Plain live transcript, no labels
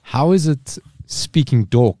How is it speaking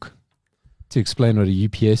dork to explain what a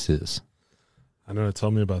UPS is? I know.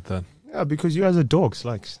 Tell me about that. Yeah, because you guys are dogs.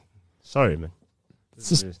 Like, sorry, man.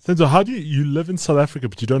 Senzo, how do you live in South Africa,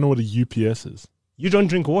 but you don't know what a UPS is? You don't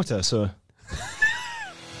drink water, so.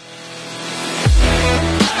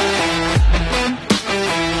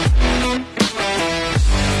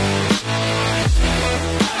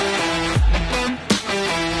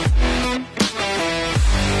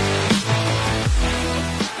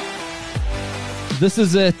 This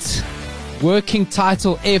is it. Working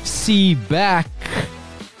title FC back.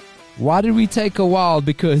 Why did we take a while?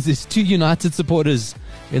 Because there's 2 United supporters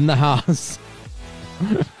in the house.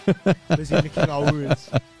 Busy licking our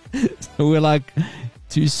wounds. So we're like,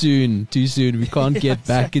 too soon. We can't get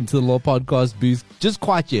back into the Law Podcast booth just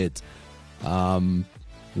quite yet.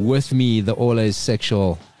 With me, the always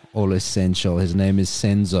sexual, all essential. His name is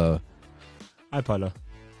Senzo. Hi, Paulo.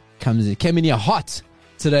 Came in here hot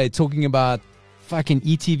today talking about fucking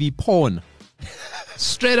ETV porn.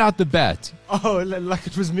 Straight out the bat. Oh, like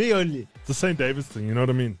it was me only. It's the St. David's thing, you know what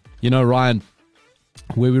I mean? You know, Ryan,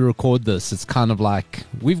 where we record this, it's kind of like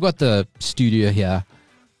we've got the studio here,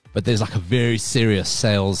 but there's like a very serious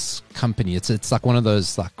sales company. It's like one of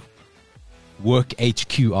those like work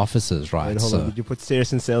HQ offices, right? Wait, hold on. Did you put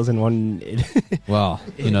serious and sales in one? Well,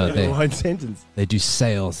 you know, in one sentence. They do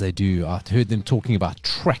sales. They do. I heard them talking about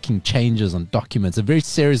tracking changes on documents. A very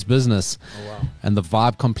serious business. Oh, wow. And the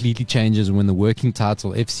vibe completely changes when the working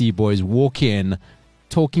title FC boys walk in,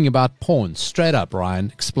 talking about porn. Straight up,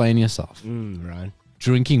 Ryan. Explain yourself. Ryan.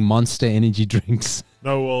 Drinking Monster energy drinks.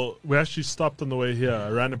 No, well, we actually stopped on the way here. I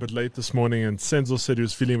ran a bit late this morning, and Senzo said he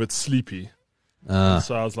was feeling a bit sleepy.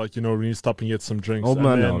 So I was like, we need to stop and get some drinks. Old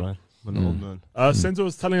man now, man. Old man. Senzo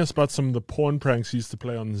was telling us about some of the porn pranks he used to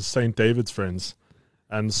play on his St. David's friends.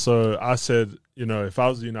 And so I said, if I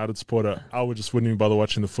was a United supporter, I would just, wouldn't even bother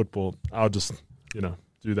watching the football. I would just,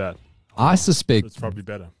 do that. I suspect it's probably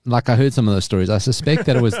better. Like I heard some of those stories. I suspect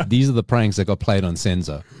that these are the pranks that got played on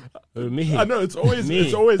Senzo. Me. I know it's always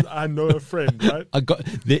I know a friend, right?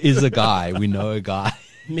 There is a guy. We know a guy.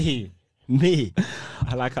 Me.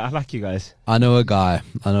 I like you guys. I know a guy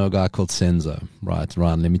called Senzo. Right,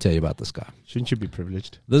 Ryan, let me tell you about this guy. Shouldn't you be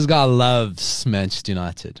privileged? This guy loves Manchester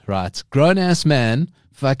United, right? Grown ass man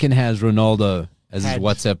fucking has Ronaldo as his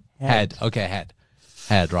WhatsApp. Had,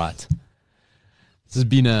 right. This has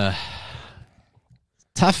been a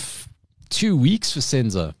tough 2 weeks for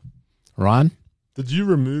Senzo. Ryan? Did you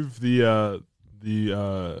remove the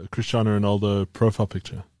Cristiano Ronaldo profile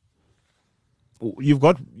picture? You've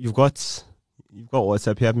got WhatsApp.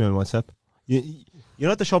 You have me on WhatsApp. You're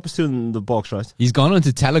not the sharpest tool in the box, right? He's gone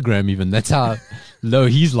onto Telegram even. That's how low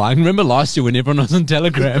he's lying. Remember last year when everyone was on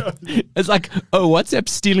Telegram? It's like,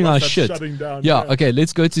 WhatsApp's stealing our shit. Shutting down, yeah, okay,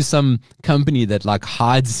 let's go to some company that like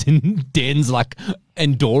hides in dens like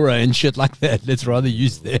Andorra and shit like that. Let's rather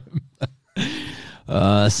use them.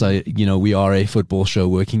 So, we are a football show,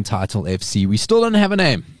 working title FC. We still don't have a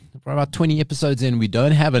name. We're about 20 episodes in. We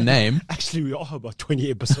don't have a name. Actually, we are about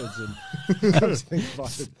 20 episodes in. Come to think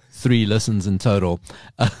about it. 3 listens in total.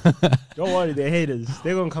 Don't worry, they're haters.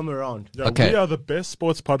 They're going to come around. Yeah, okay. We are the best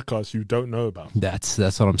sports podcast you don't know about. That's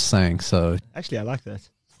what I'm saying. So actually, I like that.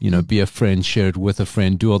 Be a friend, share it with a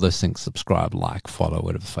friend, do all those things, subscribe, like, follow,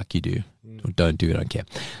 whatever the fuck you do. Or don't do it, I don't care.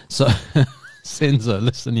 So, Senzo,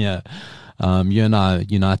 listen here. You and I,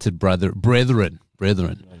 United brethren.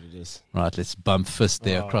 Right, let's bump fist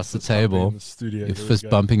there across the table. Your fist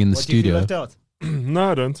bumping in the studio. Left out?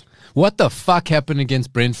 No, I don't. What the fuck happened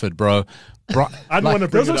against Brentford, bro? I don't want to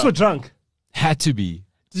bring those looks were drunk. Had to be.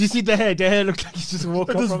 Did you see the hair? The hair looked like he's just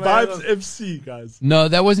walking. This vibes FC, guys. No,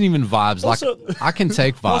 that wasn't even vibes. Also, I can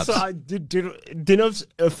take vibes. Also, I didn't know if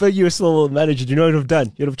Fergie was still manager. Do you know what you'd have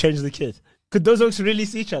done? You'd have changed the kit. Could those looks really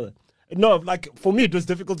see each other? No, like for me, it was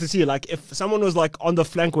difficult to see. Like if someone was like on the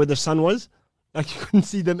flank where the sun was, like you couldn't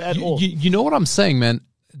see them at all. You know what I'm saying, man?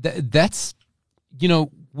 That's,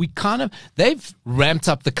 they've ramped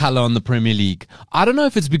up the color on the Premier League. I don't know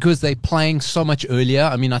if it's because they're playing so much earlier.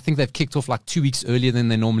 I mean, I think they've kicked off like 2 weeks earlier than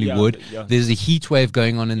they normally would. Yeah. There's a heat wave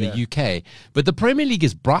going on in the UK. But the Premier League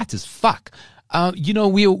is bright as fuck.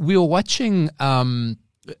 We were watching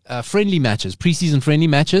friendly matches, preseason friendly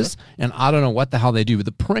matches, and I don't know what the hell they do, but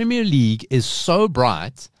the Premier League is so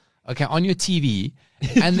bright, on your TV,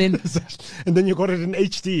 and then and then you got it in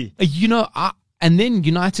HD. And then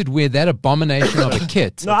United wear that abomination of a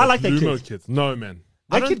kit. No, I like that kit. No, man.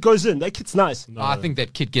 That kit goes in. That kit's nice. No. I think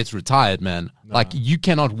that kit gets retired, man. No. Like, you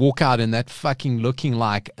cannot walk out in that fucking looking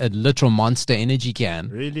like a literal Monster energy can.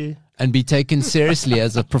 Really? And be taken seriously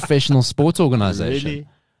as a professional sports organization. Really?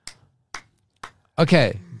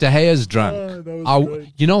 Okay, De Gea's drunk. that was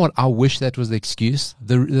great. You know what? I wish that was the excuse.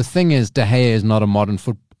 The thing is, De Gea is not a modern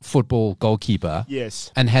football goalkeeper.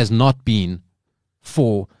 Yes. And has not been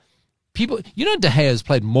for people. You know, De Gea has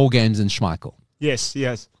played more games than Schmeichel. Yes,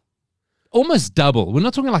 yes. Almost double. We're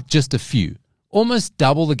not talking like just a few. Almost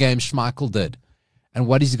double the game Schmeichel did. And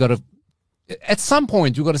what has he got to... At some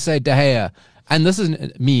point, you've got to say De Gea, and this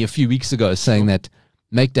is me a few weeks ago saying that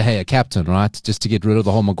make De Gea captain, right? Just to get rid of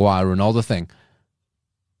the whole Maguire-Ronaldo thing.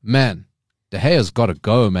 Man, De Gea's got to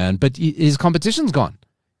go, man. But his competition's gone.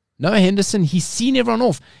 Noah Henderson, he's seen everyone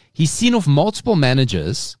off. He's seen off multiple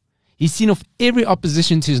managers. He's seen off every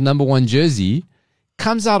opposition to his number one jersey.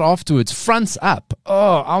 Comes out afterwards, fronts up.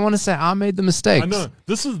 Oh, I want to say I made the mistakes. I know.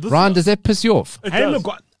 This Ryan, does that piss you off? Harry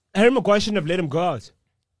Maguire shouldn't have let him go out.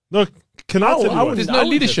 No, can I tell you what? There's no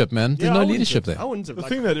leadership, man. There's no leadership there. The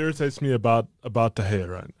thing that irritates me about De Gea,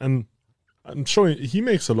 right? And I'm sure he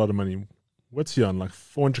makes a lot of money. What's he on? Like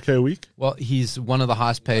 400K a week? Well, he's one of the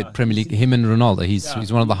highest paid Premier League. Him and Ronaldo.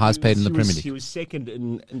 He's one of the highest paid in the Premier League. He was second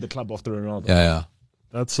in the club after Ronaldo. Yeah.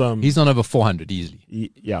 That's he's on over 400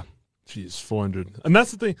 easily. Yeah. Jeez, 400. And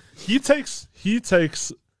that's the thing. He takes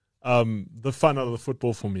the fun out of the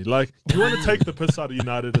football for me. Like, you want to take the piss out of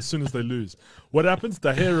United as soon as they lose. What happens?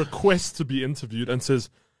 De Gea requests to be interviewed and says,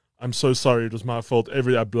 "I'm so sorry, it was my fault.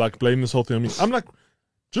 I blame this whole thing on me." I'm like,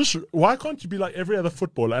 why can't you be like every other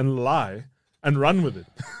footballer and lie and run with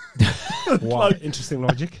it? Wow, like, interesting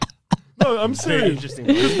logic. No, I'm serious.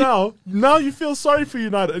 Because now you feel sorry for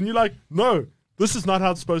United and you're like, no, this is not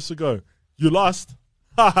how it's supposed to go. You lost.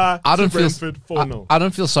 I don't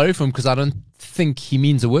feel sorry for him because I don't think he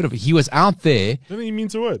means a word of it. He was out there. I don't think he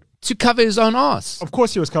means a word. To cover his own ass. Of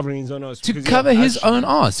course he was covering his own ass. To cover his own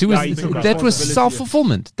ass. That was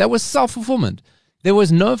self-fulfillment. That was self-fulfillment. There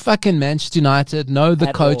was no fucking Manchester United, no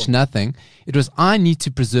the coach, nothing. It was, I need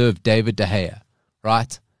to preserve David De Gea,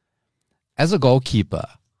 right? As a goalkeeper,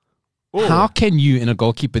 how can you, in a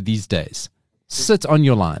goalkeeper these days, sit on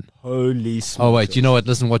your line? Holy smokes. Oh, wait, you know what?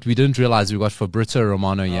 Listen, what we didn't realize, we got Fabrizio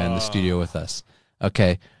Romano here in the studio with us.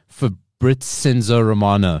 Okay, Fabrizio Senzo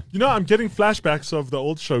Romano. You know, I'm getting flashbacks of the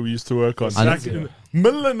old show we used to work on. Back in the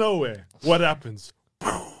middle of nowhere, what happens?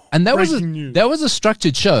 And that was a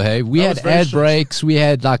structured show, hey? We had ad breaks. We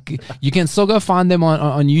had, like, you can still go find them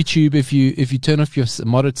on YouTube if you turn off your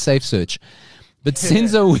moderate safe search. But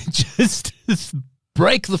Senzo would just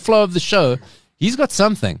break the flow of the show. He's got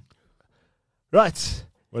something. Right.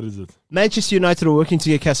 What is it? Manchester United are working to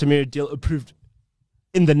get Casemiro deal approved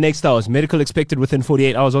in the next hours. Medical expected within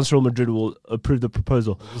 48 hours. Once Real Madrid will approve the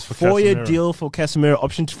proposal. 4-year deal for Casemiro.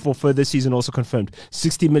 Option for further season also confirmed.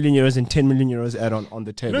 60 million euros and 10 million euros add-on on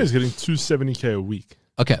the table. You know he's getting 270K a week.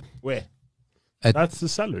 Okay. Where? That's the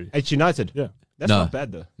salary. At United? Yeah. That's not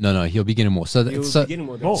bad, though. No, he'll be getting more. So more.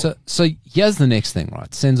 Here's the next thing, right?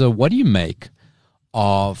 Senzo, what do you make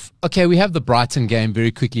of... Okay, we have the Brighton game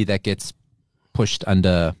very quickly that gets pushed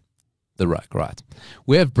under the rug, right?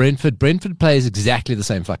 We have Brentford. Brentford plays exactly the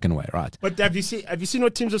same fucking way, right? But have you seen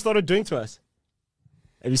what teams have started doing to us?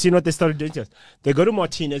 Have you seen what they started doing to us? They go to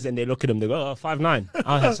Martinez and they look at him. They go, 5'9".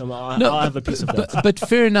 I'll have some. I'll have a piece of that. But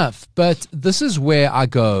fair enough. But this is where I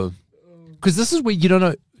go, because this is where you don't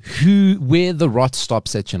know where the rot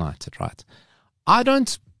stops at United, right? I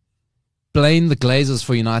don't blame the Glazers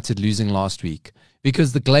for United losing last week,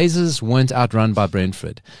 because the Glazers weren't outrun by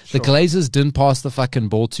Brentford. Sure. The Glazers didn't pass the fucking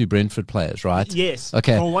ball to Brentford players, right? Yes.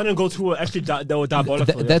 Okay. Goal 1 and goal 2 were actually they were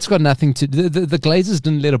diabolical. That's got nothing to... The Glazers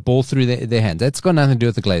didn't let a ball through their hands. That's got nothing to do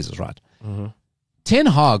with the Glazers, right? Mm-hmm. Ten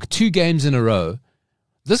Hag, 2 games in a row.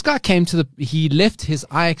 This guy he left his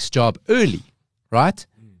Ajax job early, right?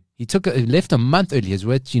 He left a month early. He was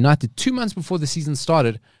at United 2 months before the season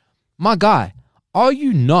started. My guy, are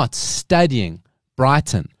you not studying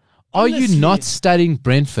Brighton? Are you not studying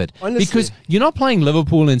Brentford? Honestly. Because you're not playing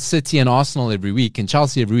Liverpool and City and Arsenal every week and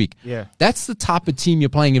Chelsea every week. Yeah. That's the type of team you're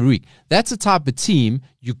playing every week. That's the type of team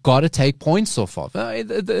you got to take points off of.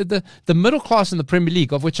 The middle class in the Premier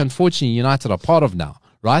League, of which unfortunately United are part of now,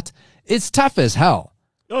 right? It's tough as hell.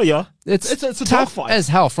 Oh, yeah. It's a tough as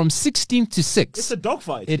hell from 16 to 6. It's a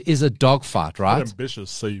dogfight. It is a dogfight, right? What ambitious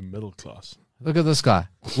say middle class. Look at this guy.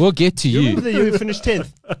 We'll get to you. Remember that you finished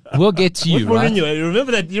 10th? We'll get to you, right? You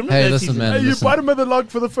remember that? You remember hey, that listen, season? man. Hey, you bottom of the log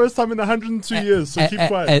for the first time in 102 years, so keep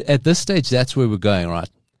quiet. At this stage, that's where we're going, right?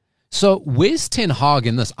 So where's Ten Hag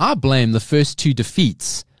in this? I blame the first 2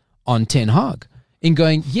 defeats on Ten Hag in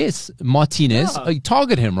going, yes, Martinez,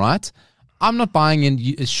 target him, right? I'm not buying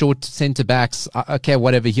in short centre backs. Okay,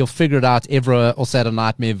 whatever. He'll figure it out. Evra also had a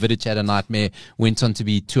nightmare. Vidic had a nightmare. Went on to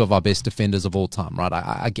be 2 of our best defenders of all time, right?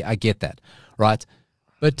 I get that, right?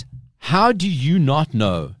 But how do you not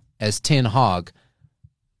know, as Ten Hag,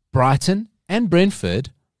 Brighton and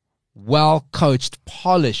Brentford, well-coached,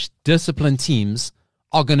 polished, disciplined teams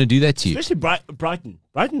are going to do that to you. Especially Brighton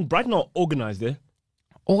are organised there.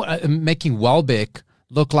 Or making Welbeck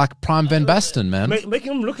look like prime Van Basten, man.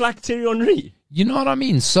 Making him look like Thierry Henry. You know what I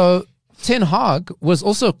mean? So Ten Hag was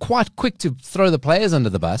also quite quick to throw the players under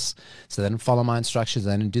the bus. So they didn't follow my instructions.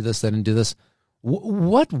 They didn't do this. They didn't do this.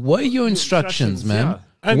 What were your instructions, man?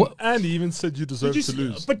 Yeah. And he even said you deserve to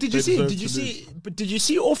lose. But did you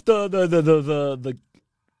see off the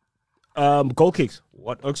goal kicks?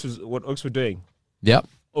 What Oaks were doing? Yep.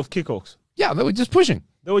 Off kickoffs. Yeah, they were just pushing.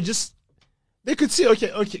 They could see,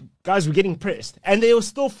 okay, guys, we're getting pressed, and they were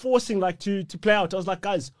still forcing to play out. I was like,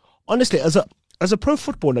 guys, honestly, as a pro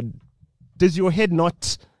footballer, does your head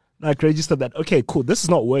not register that? Okay, cool, this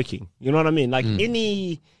is not working. You know what I mean?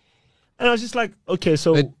 And I was just like, okay,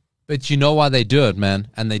 so. But you know why they do it, man?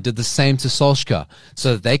 And they did the same to Solskjaer,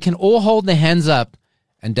 so that they can all hold their hands up,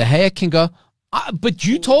 and De Gea can go. But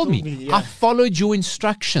you told me. Yeah. I followed your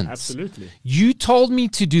instructions. Absolutely. You told me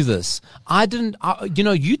to do this. I didn't.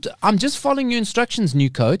 I'm just following your instructions, new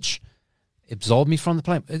coach. Absolve me from the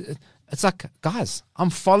play. It's like, guys, I'm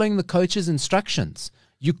following the coach's instructions.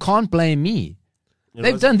 You can't blame me.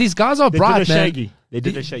 These guys are bright, man. They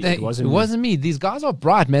did a shaggy. It wasn't me. These guys are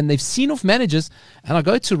bright, man. They've seen off managers. And I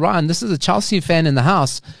go to Ryan. This is a Chelsea fan in the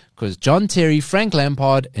house because John Terry, Frank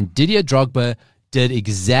Lampard, and Didier Drogba did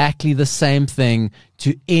exactly the same thing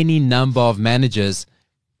to any number of managers,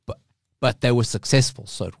 but they were successful,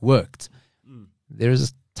 so it worked. There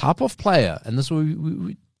is a type of player, and this is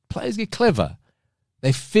where players get clever.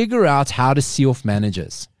 They figure out how to see off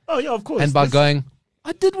managers. Oh yeah, of course. And by going,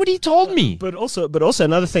 I did what he told me. But also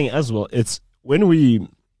another thing as well. It's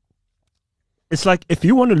like if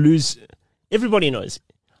you want to lose, everybody knows.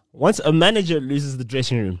 Once a manager loses the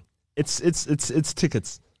dressing room, it's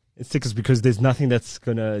tickets. It's tickets because there's nothing that's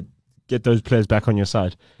going to get those players back on your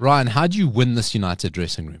side. Ryan, how do you win this United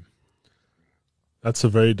dressing room? That's a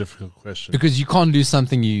very difficult question. Because you can't do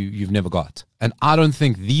something you've never got. And I don't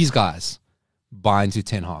think these guys buy into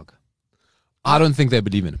Ten Hag. I don't think they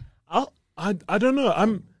believe in him. I don't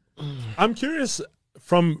know. I'm curious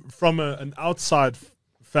from an outside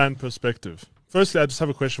fan perspective. Firstly, I just have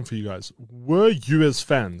a question for you guys. Were you as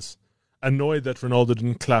fans annoyed that Ronaldo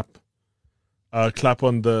didn't clap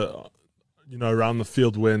on the, around the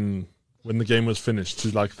field when the game was finished to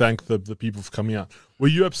thank the people for coming out? Were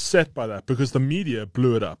you upset by that because the media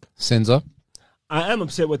blew it up? Senzo? I am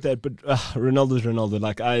upset with that, but Ronaldo's Ronaldo.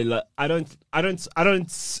 I don't.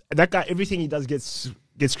 That guy, everything he does gets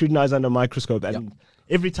scrutinized under a microscope, and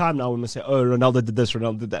every time now we must say, "Oh, Ronaldo did this,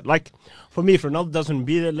 Ronaldo did that." Like for me, if Ronaldo doesn't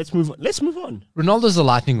be there, let's move on. Ronaldo's a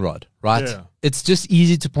lightning rod, right? Yeah. It's just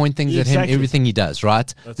easy to point things at him, everything he does,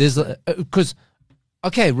 right? Because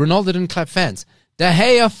Ronaldo didn't clap fans. De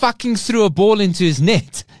Gea fucking threw a ball into his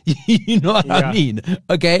net. You know what I mean?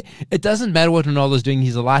 Okay? It doesn't matter what Ronaldo's doing.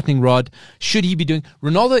 He's a lightning rod. Should he be doing?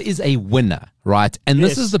 Ronaldo is a winner, right? And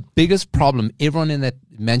this is the biggest problem everyone in that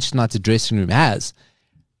Manchester United dressing room has.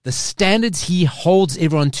 The standards he holds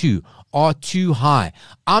everyone to are too high.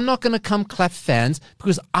 I'm not going to come clap fans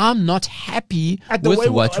because I'm not happy with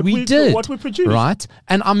what we did. What we produced. Right?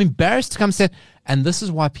 And I'm embarrassed to come say, and this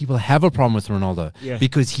is why people have a problem with Ronaldo. Yeah.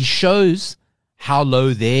 Because he shows how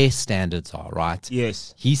low their standards are, right?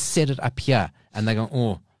 Yes. He set it up here, and they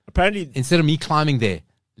go, apparently, instead of me climbing there,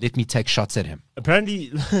 let me take shots at him.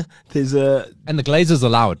 Apparently, there's a... And the Glazers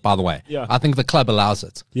allow it, by the way. Yeah. I think the club allows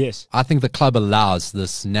it. Yes. I think the club allows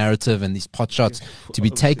this narrative and these pot shots to be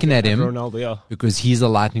taken at him Ronaldo, because he's a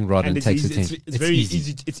lightning rod and takes it in. It's very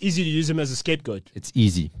easy. It's easy to use him as a scapegoat. It's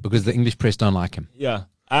easy because the English press don't like him. Yeah.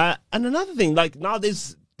 And another thing, now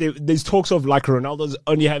there's talks of Ronaldo's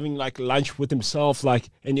only having lunch with himself, and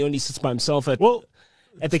he only sits by himself at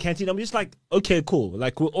the canteen. I'm just like, okay, cool. We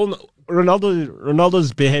all know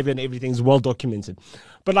Ronaldo's behavior and everything is well documented.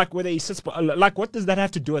 But whether he sits by, what does that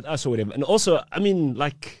have to do with us or whatever? And also, I mean,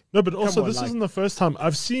 no, but also this isn't the first time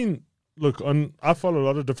I've seen. I follow a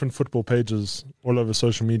lot of different football pages all over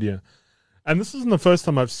social media, and this isn't the first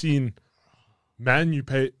time I've seen Man U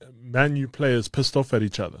players pissed off at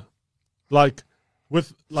each other.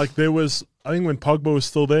 There was, I think when Pogba was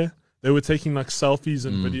still there, they were taking selfies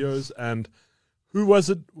and videos, and who was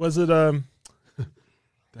it?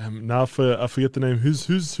 Damn, now I forget the name. Who's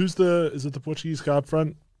is it the Portuguese guy up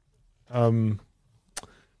front?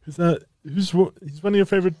 Who's that? He's one of your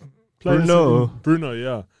favorite players? Bruno,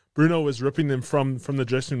 yeah. Bruno was ripping them from the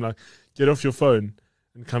dressing room, get off your phone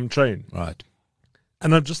and come train. Right.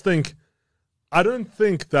 And I don't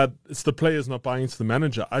think that it's the players not buying into the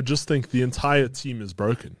manager. I just think the entire team is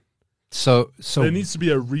broken. So there needs to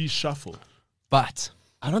be a reshuffle. But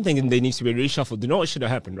I don't think they need to be reshuffled. Do you know what should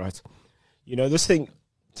have happened, right? You know, this thing,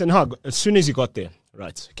 Ten Hag, as soon as he got there,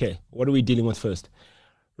 right, okay, what are we dealing with first?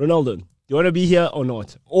 Ronaldo, do you want to be here or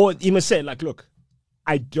not? Or he must say, like, look,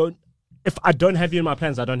 if I don't have you in my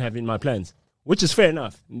plans, I don't have you in my plans, which is fair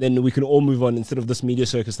enough. And then we can all move on instead of this media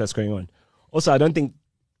circus that's going on. Also, I think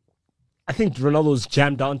Ronaldo's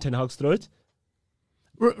jammed down Ten Hag's throat.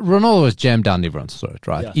 Ronaldo was jammed down everyone's throat,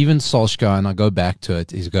 right? Yeah. Even Solskjaer, and I go back to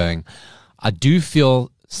it, he's going, I do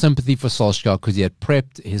feel sympathy for Solskjaer because he had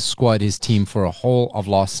prepped his squad, his team for a whole of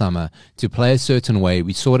last summer to play a certain way.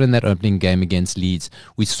 We saw it in that opening game against Leeds.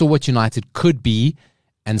 We saw what United could be,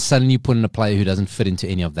 and suddenly you put in a player who doesn't fit into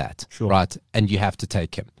any of that, right? And you have to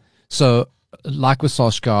take him. So, like with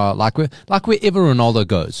Solskjaer, like wherever Ronaldo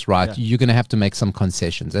goes, right? You're going to have to make some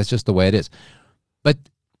concessions. That's just the way it is. But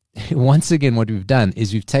once again, what we've done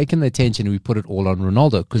is we've taken the attention and we put it all on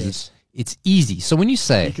Ronaldo because it's easy. So when you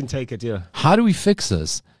say, you can take it, how do we fix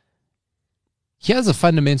this? Here's a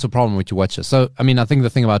fundamental problem with you watch this. So, I mean, I think the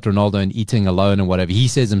thing about Ronaldo and eating alone and whatever, he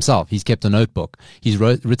says himself, he's kept a notebook. He's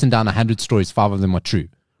written down 100 stories, 5 of them are true,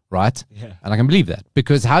 right? Yeah. And I can believe that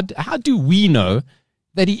because how do we know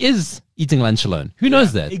that he is eating lunch alone? Who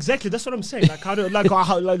knows that? Exactly, that's what I'm saying.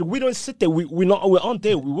 Like, we don't sit there. We aren't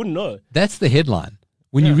there. We wouldn't know. That's the headline.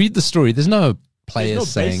 When you read the story, there's no players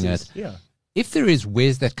saying basis. it. Yeah. If there is,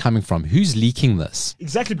 where's that coming from? Who's leaking this?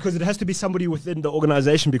 Exactly, because it has to be somebody within the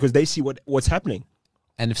organization because they see what's happening.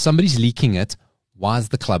 And if somebody's leaking it, why is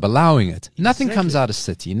the club allowing it? Nothing comes out of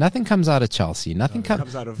City. Nothing comes out of Chelsea. Nothing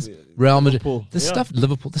comes out of Real Madrid.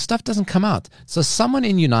 Liverpool. The stuff doesn't come out. So someone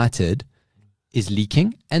in United is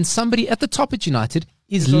leaking, and somebody at the top at United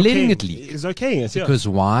is letting it leak. It's okay. Because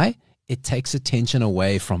why? It takes attention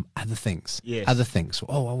away from other things. Yes. Other things.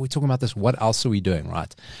 Oh, are we talking about this? What else are we doing,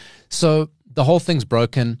 right? So the whole thing's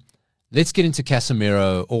broken. Let's get into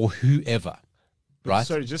Casemiro or whoever, right?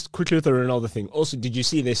 Sorry, just quickly with the Ronaldo thing. Also, did you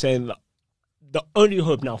see they're saying the only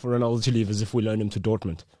hope now for Ronaldo to leave is if we loan him to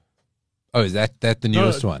Dortmund? Oh, is that the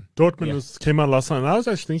newest one? Dortmund came out last night, and I was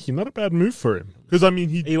actually thinking not a bad move for him because I mean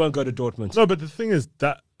he won't go to Dortmund. No, but the thing is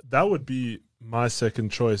that would be my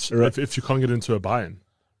second choice if you can't get into a Bayern.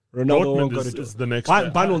 Ronaldo won't go is the next.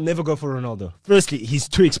 Bayern will never go for Ronaldo. Firstly, he's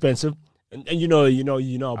too expensive, and you know.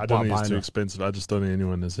 I don't think he's too expensive. I just don't think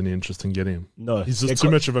anyone has any interest in getting him. No, he's just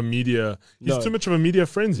too much of a media. He's too much of a media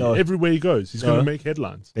frenzy. No. Everywhere he goes, he's going to make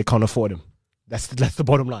headlines. They can't afford him. That's the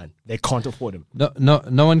bottom line. They can't afford him.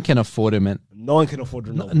 No one can afford him, and no one can afford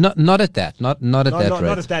Ronaldo. Not at that. Not at that rate.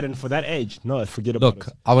 Not at that, and for that age, no. Forget about it. Look,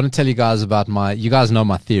 I want to tell you guys about you guys know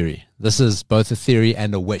my theory. This is both a theory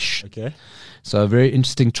and a wish. Okay. So a very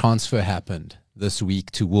interesting transfer happened this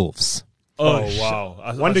week to Wolves. Oh wow!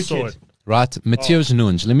 I saw it. Right, Matheus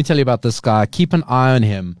Nunes. Let me tell you about this guy. Keep an eye on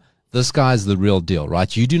him. This guy's the real deal,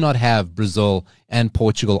 right? You do not have Brazil and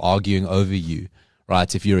Portugal arguing over you,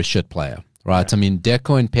 right? If you're a shit player, right? Yeah. I mean,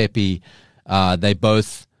 Deco and Pepe, they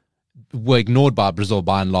both were ignored by Brazil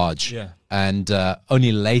by and large, and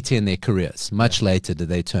only later in their careers, much later, did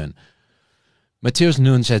they turn. Matheus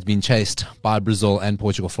Nunes has been chased by Brazil and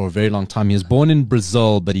Portugal for a very long time. He was born in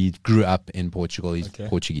Brazil, but he grew up in Portugal. He's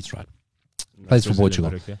Portuguese, right? Plays for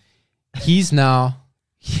Portugal. He's now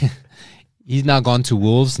gone to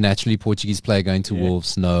Wolves. Naturally, Portuguese player going to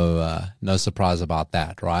Wolves. No surprise about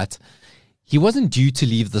that, right? He wasn't due to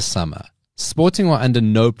leave this summer. Sporting were under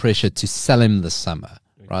no pressure to sell him this summer,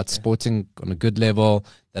 right? Sporting on a good level.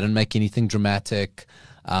 They didn't make anything dramatic.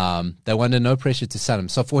 They were under no pressure to sell him.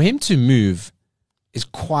 So for him to move is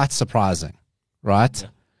quite surprising, right? Yeah.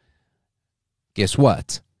 Guess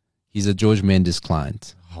what? He's a George Mendes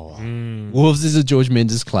client. Wolves is a George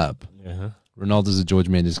Mendes club. Ronaldo's a George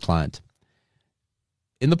Mendes client.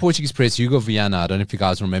 In the Portuguese press, Hugo Viana, I don't know if you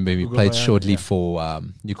guys remember him, he played shortly for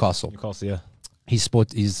Newcastle. He's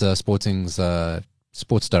Sporting's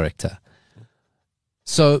sports director.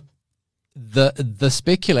 So the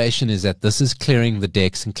speculation is that this is clearing the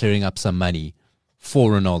decks and clearing up some money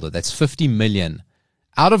for Ronaldo. That's 50 million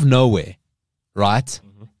out of nowhere, right?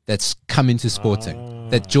 That's come into Sporting.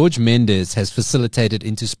 That George Mendes has facilitated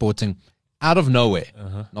into Sporting out of nowhere.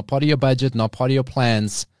 Not part of your budget, not part of your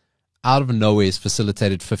plans. Out of nowhere has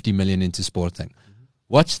facilitated 50 million into Sporting.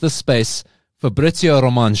 Watch this space. Fabrizio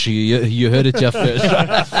Romansh, you heard it here first.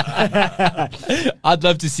 I'd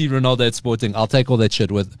love to see Ronaldo at Sporting. I'll take all that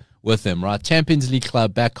shit with him, right? Champions League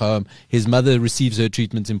club back home. His mother receives her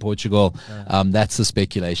treatment in Portugal. That's the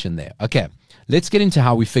speculation there. Okay, let's get into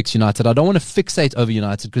how we fix United. I don't want to fixate over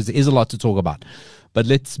United because there is a lot to talk about. But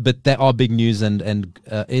there are big news, and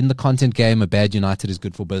in the content game, a bad United is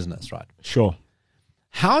good for business, right? Sure.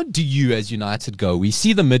 How do you, as United, go? We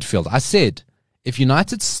see the midfield. I said, If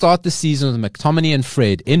United start the season with McTominay and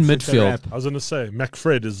Fred in midfield, I was going to say,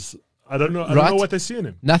 McFred is... I don't know what they see in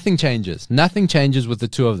him. Nothing changes. Nothing changes with the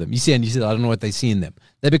two of them. You see, I don't know what they see in them.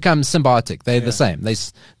 They become symbiotic. They're the same.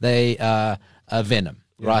 They venom,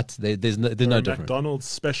 right? There's no difference. McDonald's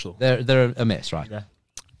special. They're a mess, right? Yeah.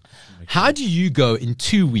 How do you go in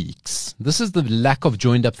 2 weeks? This is the lack of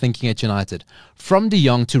joined up thinking at United. From De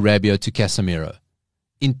Jong to Rabiot to Casemiro.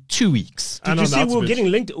 In 2 weeks. Did you see we're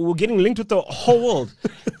getting linked with the whole world?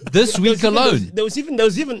 This week alone. There was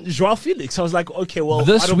even Joao Felix. I was like, okay, well,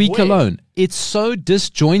 this week alone. It's so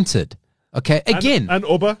disjointed. Okay, again. And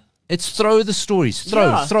Oba? It's throw the stories.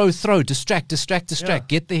 Throw. Distract.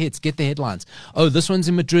 Get the hits, get the headlines. Oh, this one's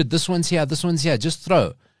in Madrid. This one's here. Just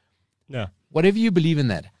throw. Yeah. Whatever you believe in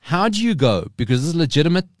that. How do you go? Because this is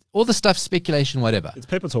legitimate. All the stuff, speculation, whatever. It's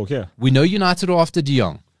paper talk, yeah. We know United are after De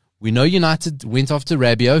Jong. We know United went after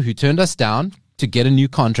Rabiot, who turned us down to get a new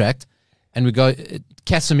contract. And we go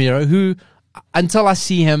Casemiro, who, until I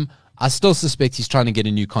see him, I still suspect he's trying to get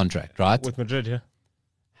a new contract, right? With Madrid, yeah.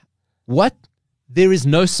 What? There is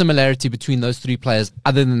no similarity between those three players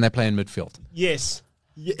other than they play in midfield. Yes.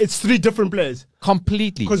 It's three different players.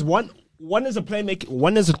 Completely. Because one is a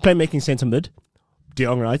playmaking centre mid, De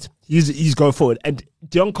Jong, right? He's going forward. And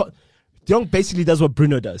De Jong basically does what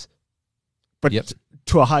Bruno does. But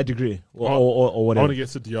to a high degree or whatever. I want to get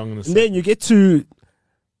to De Jong in a second. And then you get to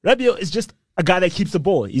Rabiot is just a guy that keeps the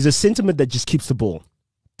ball. He's a sentiment that just keeps the ball.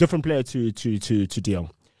 Different player to De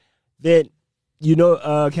Jong. Then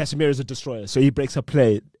Casemiro is a destroyer, so he breaks a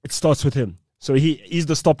play. It starts with him. So he's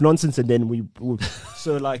the stop nonsense, and then we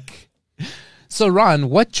so like. So Ryan,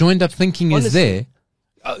 what joined up thinking is there?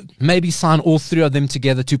 Maybe sign all three of them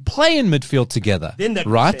together to play in midfield together. Then that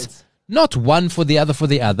right? Makes sense. Not one for the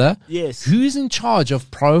other. Yes. Who's in charge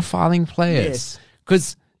of profiling players?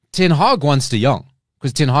 Because Ten Hag wants De Jong.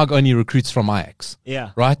 Because Ten Hag only recruits from Ajax.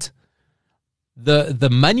 Yeah. Right? The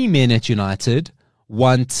money men at United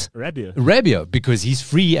want Rabiot because he's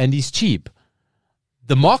free and he's cheap.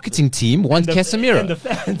 The marketing team wants Casemiro. And the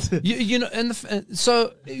fans.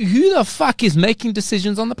 So who the fuck is making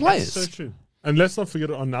decisions on the players? That's so true. And let's not forget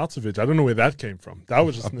Arnautovic. I don't know where that came from. That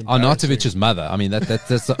was just an Arnautovic's mother. I mean, that's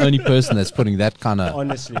the only person that's putting that kind of...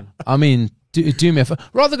 Honestly. I mean, do me a favor.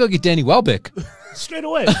 Rather go get Danny Welbeck. Straight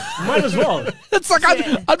away. Might as well. It's like,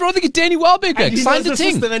 I'd rather get Danny Welbeck back. Sign the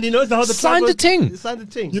ting. And he knows how the Sign the ting. Sign the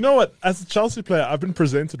ting. You know what? As a Chelsea player, I've been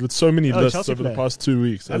presented with so many lists over the past 2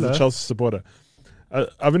 weeks. As a Chelsea supporter,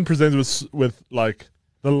 I've been presented with like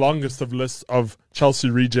the longest of lists of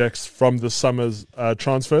Chelsea rejects from the summer's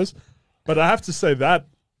transfers. But I have to say that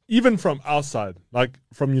even from outside, like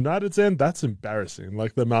from United's end, that's embarrassing.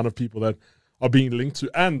 Like the amount of people that are being linked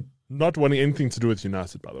to and not wanting anything to do with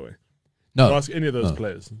United, by the way. No. Don't ask any of those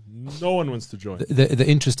players. No one wants to join. The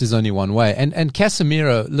interest is only one way. And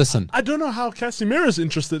Casemiro, listen. I don't know how Casemiro is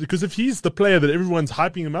interested, because if he's the player that everyone's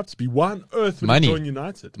hyping him up to be, why on earth would he join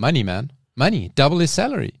United? Money, man. Money. Double his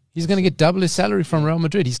salary. He's going to get double his salary from Real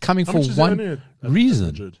Madrid. He's coming for one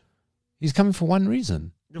reason. He's coming for one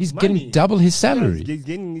reason. He's getting double his salary.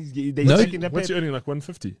 What's he earning, like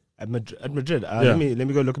 150? At Madrid. Let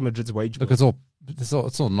me go look at Madrid's wage bill. Look, it's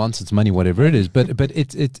all nonsense money, whatever it is. But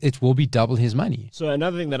it will be double his money. So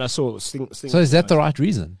another thing that I saw. So is that the right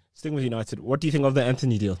reason? Sting with United. What do you think of the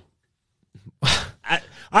Anthony deal?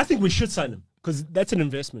 I think we should sign him because that's an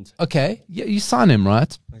investment. Okay, yeah, you sign him,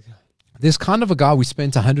 right? Okay. There's kind of a guy we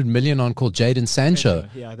spent 100 million on called Jadon Sancho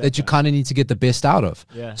that you kind of need to get the best out of.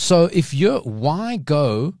 Yeah. So why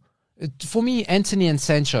go? For me, Anthony and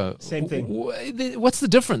Sancho, same thing. What's the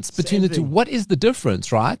difference between the two? What is the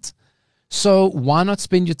difference, right? So why not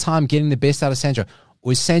spend your time getting the best out of Sancho?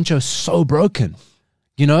 Or is Sancho so broken?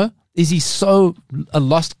 Is he so a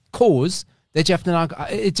lost cause that you have to now?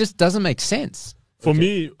 It just doesn't make sense. For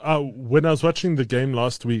me, when I was watching the game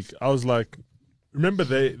last week, I was like, remember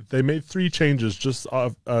they made 3 changes just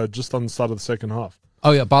on the start of the second half.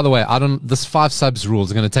 Oh yeah, by the way, this 5 subs rule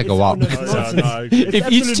is going to take a while.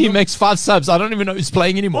 If each team makes 5 subs, I don't even know who's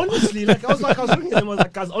playing anymore. Honestly, I was looking at them, I was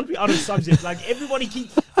like, guys, aren't we out of subs yet? Like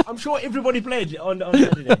I'm sure everybody played on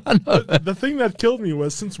Saturday. The thing that killed me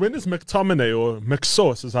was, since when is McTominay, or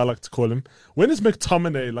McSauce as I like to call him, when is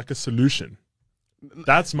McTominay like a solution?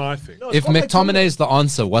 That's my thing. No, if McTominay is the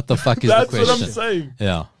answer, what the fuck is the question? That's what I'm saying.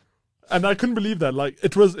 Yeah. And I couldn't believe that. Like,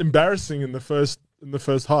 it was embarrassing in the first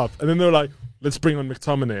half. And then they were like, let's bring on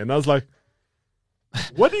McTominay. And I was like,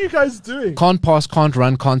 what are you guys doing? Can't pass, can't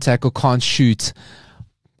run, can't tackle, can't shoot.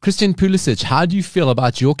 Christian Pulisic, how do you feel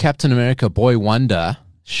about your Captain America boy wonder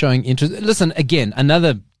showing interest? Listen, again,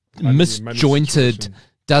 another misjointed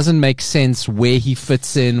doesn't make sense where he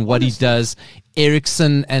fits in, what he does.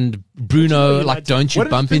 Eriksen and Bruno, like, don't you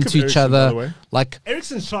bump into each other? Like,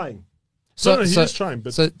 Eriksen's trying. He's trying.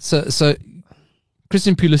 But so,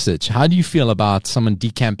 Christian Pulisic, how do you feel about someone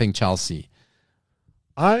decamping Chelsea?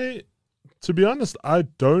 To be honest, I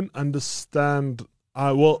don't understand.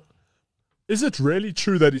 Is it really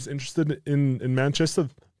true that he's interested in Manchester?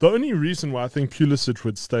 The only reason why I think Pulisic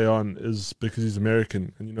would stay on is because he's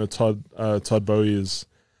American, and Todd Bowie is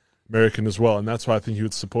American as well, and that's why I think he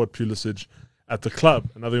would support Pulisic at the club.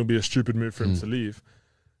 And I think it would be a stupid move for him to leave,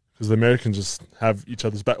 because the Americans just have each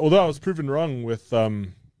other's back. Although I was proven wrong with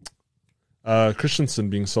Christensen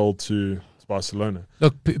being sold to Barcelona.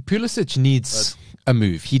 Look, Pulisic needs a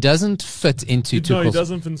move. He doesn't fit into Tuchel's. No, he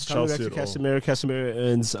doesn't fit into Chelsea at all. Casemiro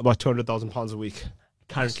earns about £200,000 a week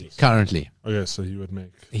currently. Okay, so he would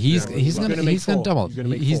make. He's going to double.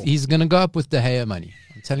 He's going to go up with De Gea money.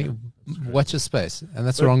 I'm telling you, watch your space, and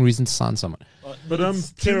that's the wrong reason to sign someone. But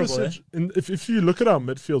Pulisic, if you look at our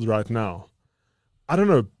midfield right now, I don't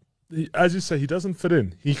know. As you say, he doesn't fit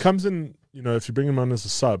in. He comes in. If you bring him on as a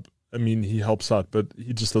sub, I mean, he helps out, but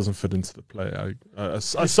he just doesn't fit into the play. I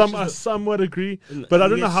somewhat agree, but I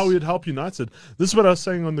don't know how he'd help United. This is what I was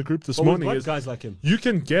saying on the group this morning. Is guys like him. You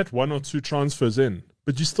can get 1 or 2 transfers in,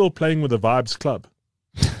 but you're still playing with a vibes club.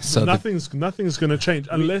 So nothing's going to change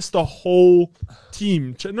unless the whole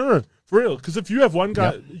team. No, for real. Because if you have one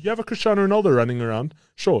guy, you have a Cristiano Ronaldo running around.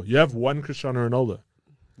 Sure, you have one Cristiano Ronaldo.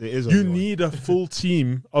 You need a full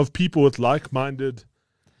team of people with like-minded.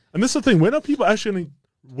 And this is the thing. When are people actually?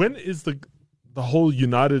 When is the whole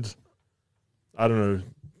United, I don't know,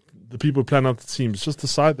 the people who plan out the teams just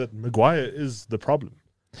decide that Maguire is the problem?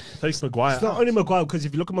 Takes Maguire It's not only Maguire, because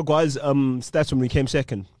if you look at Maguire's stats when he came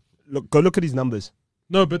second, go look at his numbers.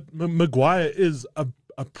 No, but Maguire is a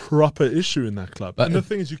proper issue in that club. And the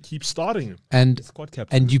thing is, you keep starting him. And squad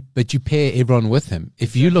captain. But you pair everyone with him.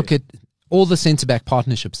 If you look at all the centre-back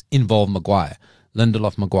partnerships involve Maguire.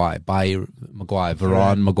 Lindelof, Maguire, Bayer, Maguire,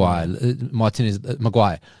 Varane, Maguire, Martinez,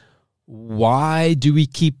 Maguire. Why do we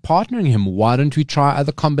keep partnering him? Why don't we try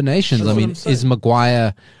other combinations? I mean, is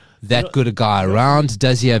Maguire that good a guy around?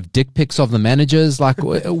 Does he have dick pics of the managers? Like,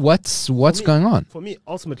 what's going on? For me,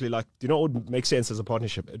 ultimately, like, do you know what would make sense as a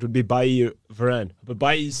partnership? It would be Bayer, Varane. But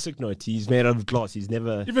Bayer's sick note. He's made out of glass. He's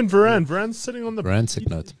never... Even Varane. Varane's sitting on the... Varane sick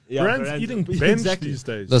note. Yeah, Varane's eating bench these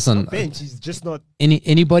days. Listen, bench. He's just not...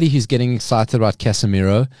 Anybody who's getting excited about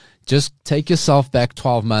Casemiro, just take yourself back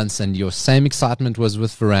 12 months and your same excitement was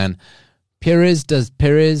with Varane.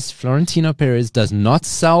 Florentino Perez does not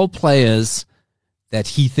sell players that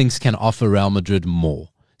he thinks can offer Real Madrid more.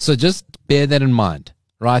 So just bear that in mind,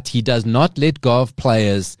 right? He does not let go of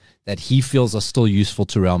players that he feels are still useful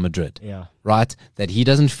to Real Madrid. Yeah. Right? That he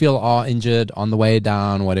doesn't feel are injured on the way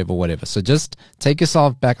down, whatever. So just take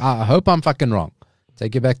yourself back. I hope I'm fucking wrong.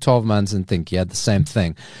 Take it back 12 months and think you had the same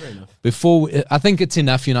thing. Fair enough. I think it's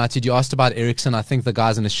enough, United. You asked about Eriksen. I think the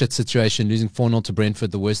guy's in a shit situation, losing 4-0 to Brentford,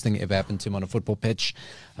 the worst thing ever happened to him on a football pitch.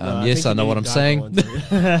 Yes, I know what I'm saying.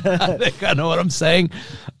 I think I know what I'm saying.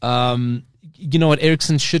 You know what?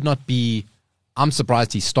 Eriksen should not be... I'm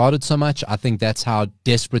surprised he started so much. I think that's how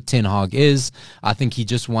desperate Ten Hag is. I think he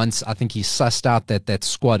just wants... I think he sussed out that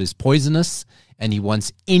squad is poisonous, and he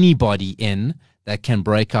wants anybody in that can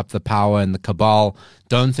break up the power and the cabal.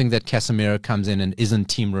 Don't think that Casemiro comes in and isn't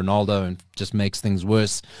Team Ronaldo and just makes things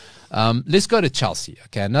worse. Let's go to Chelsea.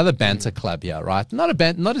 Okay, another banter club here, right? Not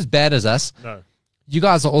as bad as us. No. You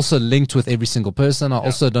guys are also linked with every single person. I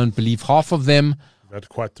also don't believe half of them. That's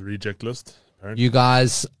quite the reject list, apparently. You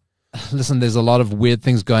guys, listen, there's a lot of weird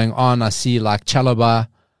things going on. I see like Chalobah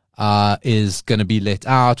is going to be let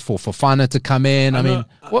out for Fofana to come in. I mean,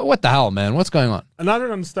 what the hell, man? What's going on? And I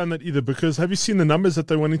don't understand that either, because have you seen the numbers that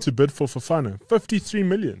they're wanting to bid for Fofana? 53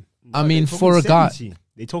 million. I mean, for a 70. guy...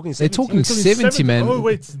 They're talking 70. They're talking 70, man. Oh,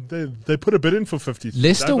 wait. They put a bid in for 50.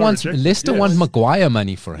 Leicester want Maguire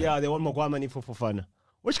money for him. Yeah, they want Maguire money for Fofana,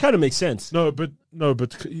 which kind of makes sense. No, but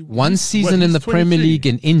one season in the 23. Premier League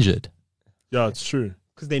and injured. Yeah, it's true.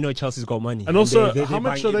 Because they know Chelsea's got money. And also, how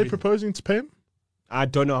much are they proposing to pay him? I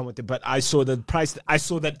don't know how much, but I saw the price. I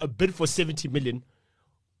saw that a bid for 70 million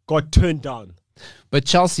got turned down. But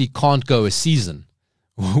Chelsea can't go a season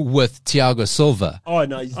with Thiago Silva. Oh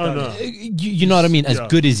no, he's done. No. You know what I mean? As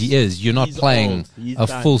good as he is, you're not playing a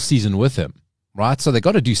full season with him, right? So they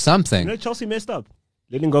got to do something. You know, Chelsea messed up,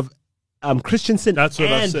 letting go of Christensen. That's what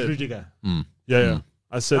I and said. Rudiger. Yeah.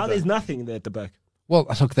 I said now that. there's nothing there at the back. Well,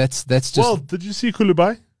 look, that's just. Well, did you see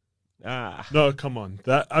Koulibaly? Ah, no, come on.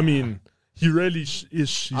 He really is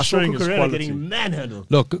showing his quality. Getting manhandled.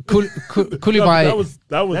 Look, Koulibaly.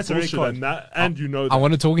 That was that's bullshit, and you know that. I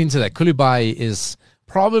want to talk into that. Koulibaly is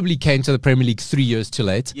probably came to the Premier League 3 years too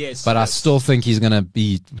late. Yes, but I still think he's going to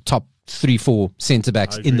be top 3-4 centre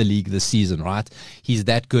backs in the league this season. Right? He's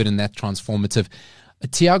that good and that transformative.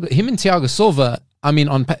 Him and Thiago Silva. I mean,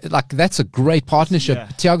 that's a great partnership. Yeah.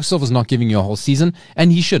 Thiago Silva's not giving you a whole season,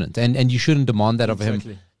 and he shouldn't. And you shouldn't demand that of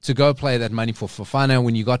him to go play that money for Fofana.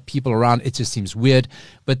 When you got people around, it just seems weird.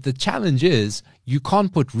 But the challenge is you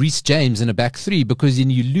can't put Reece James in a back three because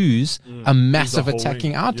then you lose a massive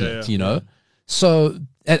attacking outlet, you know? So,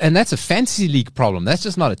 and that's a fantasy league problem. That's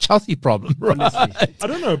just not a Chelsea problem. Right? I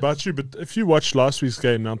don't know about you, but if you watched last week's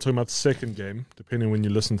game, now I'm talking about the second game, depending when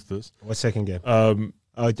you listen to this. What second game?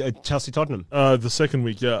 Chelsea-Tottenham. The second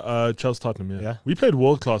week, Chelsea-Tottenham, yeah. We played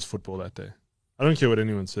world-class football that day. I don't care what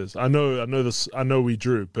anyone says. I know we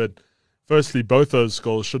drew, but firstly, both those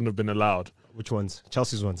goals shouldn't have been allowed. Which ones?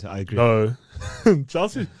 Chelsea's ones, I agree. No.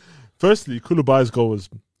 Chelsea, firstly, Koulibaly's goal was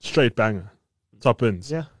straight banger. Top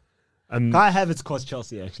ins. Yeah. And Kai Havertz cost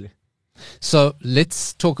Chelsea, actually. So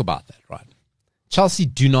let's talk about that, right? Chelsea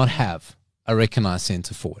do not have a recognized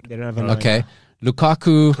centre forward. They don't have a okay.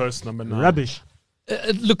 Lukaku. Curse number 9. Rubbish.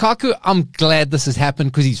 Lukaku, I'm glad this has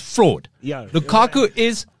happened because he's fraud. Yeah.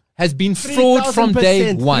 Lukaku has been fraud from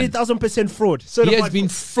day one. 3,000% fraud. He has been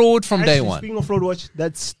fraud from day one. Speaking of fraud watch,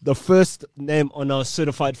 that's the first name on our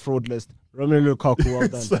certified fraud list. Romelu Lukaku, well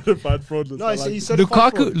done. Certified fraud list. No, he's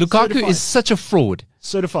certified fraud. Lukaku is such a fraud.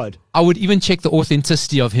 Certified. I would even check the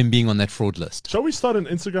authenticity of him being on that fraud list. Shall we start an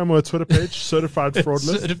Instagram or a Twitter page? Certified fraud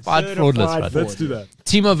list? Certified fraud list, right? Let's do that.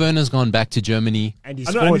 Timo Werner's gone back to Germany. And he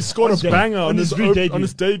scored a banger on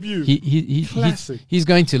his debut. He's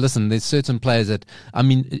going to. Listen, there's certain players that, I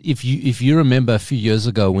mean, if you remember a few years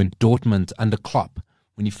ago when Dortmund under Klopp,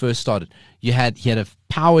 when he first started, he had a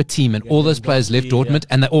power team and all those players left Dortmund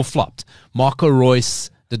and they all flopped. Marco Reus,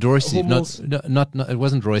 the Dorsey, not it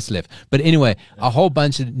wasn't Royce left, but anyway, a whole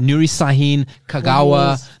bunch of Nuri Sahin,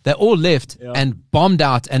 Kagawa, they all left and bombed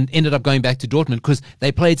out and ended up going back to Dortmund because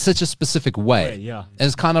they played such a specific way. Yeah. And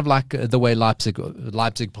it's kind of like the way Leipzig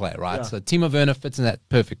play, right? Yeah. So Timo Werner fits in that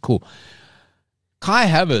perfect. Cool. Kai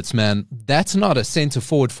Havertz, man, that's not a centre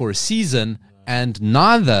forward for a season, and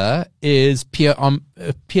neither is Pierre-Emerick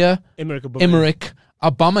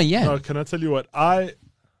Aubameyang. No, can I tell you what? I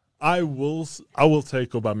will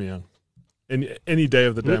take Aubameyang any day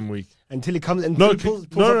of the damn week until he comes and pulls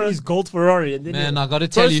up his gold Ferrari. And then man, I got to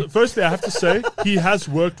tell you. Firstly, I have to say he has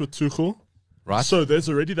worked with Tuchel, right? So there's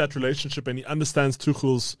already that relationship, and he understands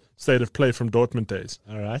Tuchel's state of play from Dortmund days.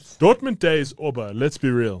 All right, Dortmund days, Oba. Let's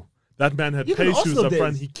be real. That man had pace. He was up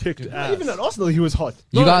front. He kicked ass. Even at Arsenal, he was hot.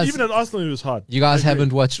 Even at Arsenal, he was hot. You guys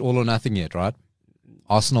haven't watched All or Nothing yet, right?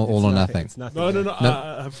 Arsenal All or Nothing. No.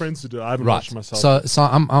 I have friends who do. I haven't watched myself. So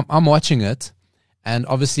I'm watching it, and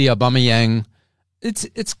obviously Aubameyang,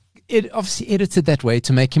 it obviously edited that way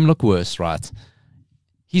to make him look worse, right?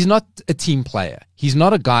 He's not a team player. He's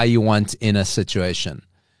not a guy you want in a situation.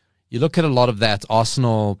 You look at a lot of that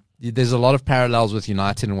Arsenal. There's a lot of parallels with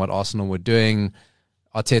United and what Arsenal were doing.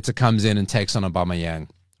 Arteta comes in and takes on Aubameyang,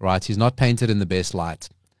 right? He's not painted in the best light.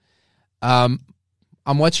 I'm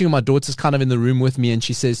watching, my daughter's kind of in the room with me, and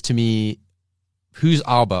she says to me, "Who's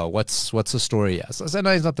Alba? What's the story here?" So I said,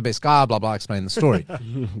 "No, he's not the best guy, blah, blah, explain the story."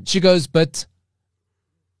 She goes, "But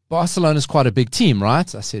Barcelona's quite a big team,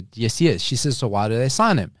 right?" I said, "Yes, he is." She says, "So why do they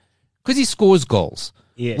sign him?" Because he scores goals.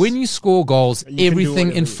 Yes. When you score goals,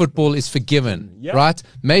 everything in football is forgiven, right?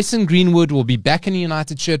 Mason Greenwood will be back in a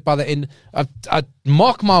United shirt by the end. I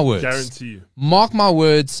mark my words. Guarantee you. Mark my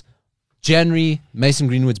words. January, Mason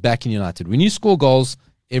Greenwood's back in United. When you score goals,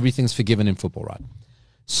 everything's forgiven in football, right?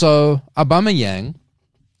 So Aubameyang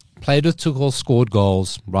played with Tuchel, scored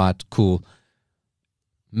goals, right? Cool.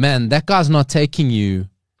 Man, that guy's not taking you.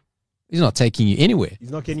 He's not taking you anywhere.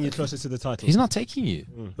 He's not getting you closer to the title. He's not taking you.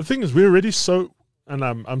 The thing is, we're already so, and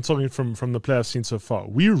I'm talking from the play I've seen so far.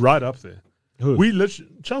 We're right up there. Who? We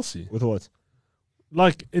literally Chelsea. With what?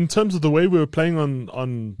 Like, in terms of the way we were playing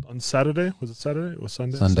on Saturday. Was it Saturday or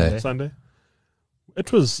Sunday? Sunday.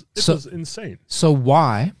 It was insane. So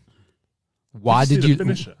why did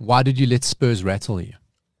you let Spurs rattle you?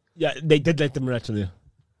 Yeah, they did let them rattle you.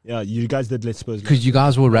 Yeah, you guys did let Spurs. Because you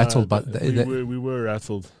guys were rattled, but we were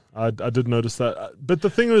rattled. I did notice that. But the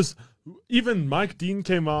thing was, even Mike Dean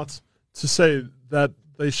came out to say that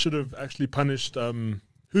they should have actually punished.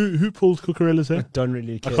 Who pulled Cucurella's hair? I don't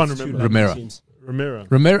really care. I can't remember.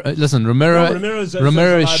 Romero. Listen, Romero is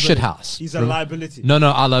shithouse. He's a liability. No,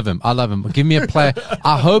 I love him. Give me a player.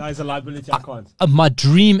 I hope. He's a liability. I can't. My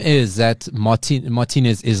dream is that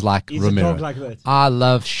Martinez is like He's Romero. A dog like that. I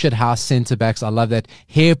love shithouse centre backs. I love that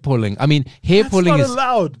hair pulling. I mean, hair That's pulling not is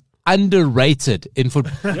allowed. Underrated in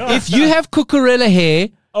football. If you have Cucurella hair,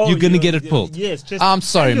 you're going to get it pulled. Yes. I'm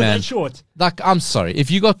sorry, man. That short. Like, I'm sorry. If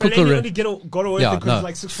you got Fellaini Cucurella... only got away with it because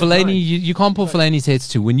like 6'9". Fellaini, you can't pull Fellaini's heads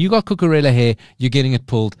too. When you got Cucurella hair, you're getting it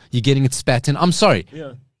pulled. You're getting it spat in. I'm sorry.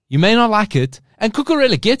 Yeah. You may not like it. And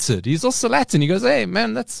Cucurella gets it. He's also Latin. He goes, hey,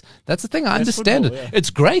 man, that's the thing. I understand football, it. yeah. It's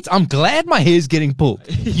great. I'm glad my hair's getting pulled.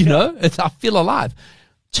 You know? I feel alive.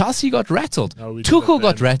 Chelsea got rattled. Tuchel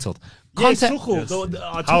got rattled. Yes, Tuchel.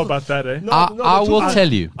 Yes. How about that, eh? I will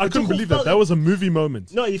tell you. I couldn't believe that. That was a movie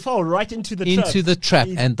moment. No, he fell right into the trap.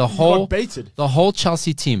 And the whole baited. The whole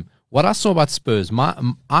Chelsea team. What I saw about Spurs,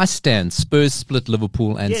 I stand Spurs split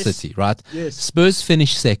Liverpool and City, right? Yes. Spurs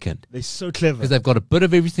finished second. They're so clever. Because they've got a bit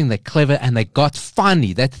of everything. They're clever. And they got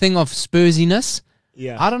finally that thing of Spursiness.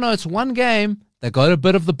 Yeah. I don't know. It's one game. They got a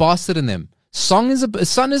bit of the bastard in them. Son is a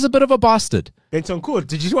bit of a bastard. Bentancur.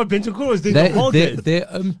 Did you see what Bentancur was doing the whole game?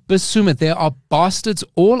 There are bastards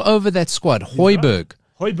all over that squad. Højbjerg.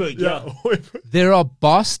 Højbjerg, yeah. There are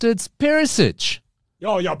bastards. Perisic.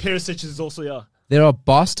 Yeah, Perisic is also, yeah. There are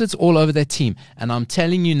bastards all over that team. And I'm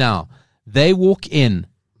telling you now, they walked into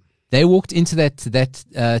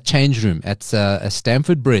that change room at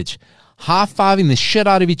Stamford Bridge, high-fiving the shit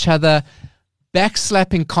out of each other,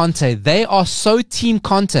 backslapping Conte. They are so Team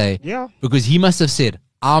Conte because he must have said,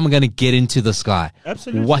 I'm going to get into this guy.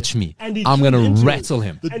 Absolutely. Watch me. I'm going to rattle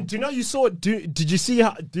him. And do you know you saw it? Did you see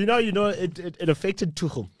how? Do you know it affected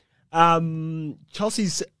Tuchel?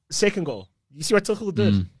 Chelsea's second goal. You see what Tuchel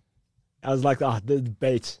did? I was like, the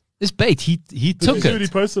bait. This bait, he took it. He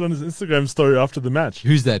posted on his Instagram story after the match.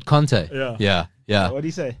 Who's that? Conte? Yeah. What did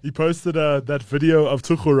he say? He posted that video of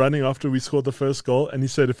Tuchel running after we scored the first goal, and he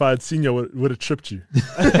said, if I had seen you, I would have tripped you.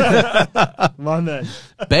 My man.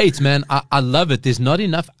 Bait, man. I love it. There's not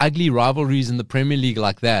enough ugly rivalries in the Premier League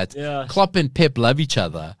like that. Yeah. Klopp and Pep love each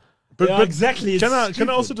other. But exactly. Can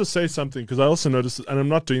I also just say something? Because I also noticed, and I'm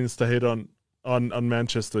not doing this to hate on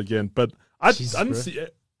Manchester again, but I didn't see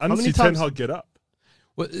Ten Hag get up.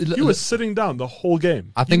 Well, he was sitting down the whole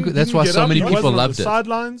game. I think that's why so many people loved it.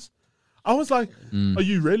 Sidelines. I was like, are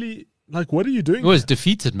you really, like, what are you doing? He was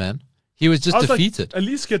defeated, man. He was just defeated. Like, at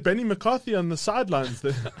least get Benny McCarthy on the sidelines.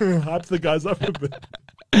 Hype the guys up a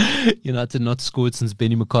bit. United not scored since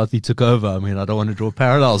Benny McCarthy took over. I mean, I don't want to draw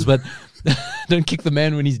parallels, but don't kick the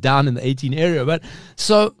man when he's down in the 18 area. But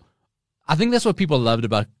so I think that's what people loved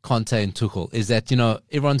about Conte and Tuchel is that,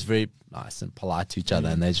 everyone's very nice and polite to each other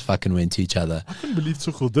and they just fucking went to each other. I couldn't believe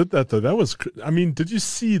Tuchel did that, though. That was, did you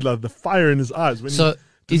see like the fire in his eyes when he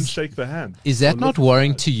didn't shake the hand? Is that not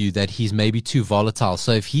worrying to you that he's maybe too volatile?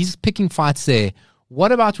 So if he's picking fights there,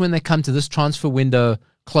 what about when they come to this transfer window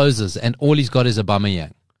closes and all he's got is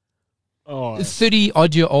Aubameyang?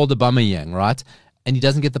 30-odd-year-old Aubameyang, right? And he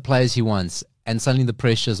doesn't get the players he wants and suddenly the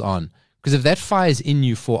pressure's on. Because if that fire's in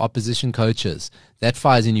you for opposition coaches, that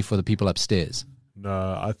fire's in you for the people upstairs.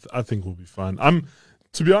 No, I think we'll be fine.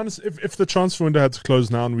 To be honest, if the transfer window had to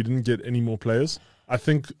close now and we didn't get any more players, I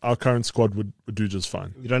think our current squad would do just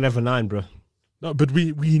fine. You don't have a 9, bro. No, but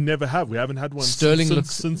we never have. We haven't had one Sterling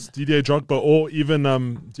since Didier Drogba or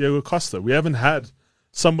even Diego Costa. We haven't had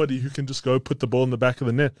somebody who can just go put the ball in the back of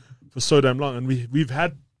the net for so damn long. And we've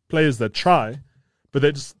had players that try, but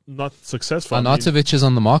they're just not successful. Arnautovic is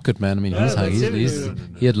on the market, man. I mean,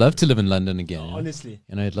 he'd love to live in London again. Honestly.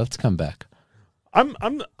 He'd love to come back. I'm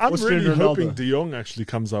really hoping De Jong actually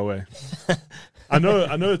comes our way. I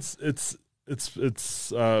know it's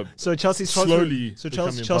so Chelsea's slowly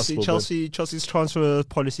Chelsea's transfer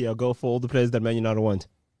policy. I'll go for all the players that Man United want.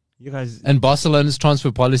 You guys and Barcelona's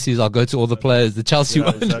transfer policies. I'll go to all the players that Chelsea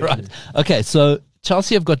want. Exactly. Right? Okay, so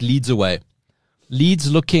Chelsea have got Leeds away.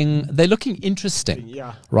 Leeds they're looking interesting.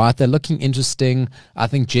 Yeah. Right, they're looking interesting. I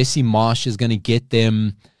think Jesse Marsh is going to get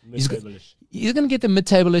them. He's going to get them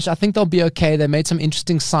mid-table-ish. I think they'll be okay. They made some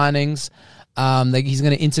interesting signings. He's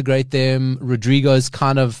going to integrate them. Rodrigo's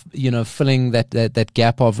kind of, filling that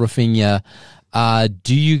gap of Rafinha.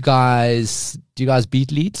 Do you guys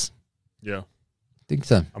beat Leeds? Yeah. I think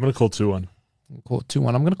so. I'm going to call 2-1. Call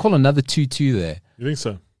 2-1. I'm going to call another 2-2 there. You think so?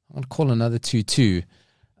 I'm going to call another 2-2.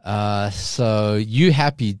 So you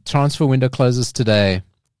happy? Transfer window closes today.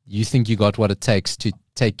 You think you got what it takes to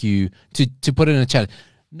take you to put it in a challenge?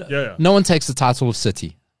 No one takes the title of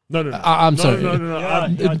City. No. I'm sorry. No.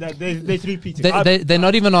 They're three-peating. They're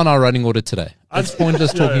not even on our running order today. It's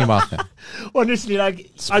pointless talking about them. Honestly,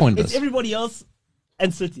 it's pointless. It's everybody else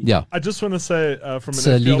and City. Yeah. I just want to say from it's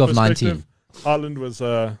an a league of 19. Haaland was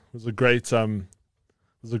a great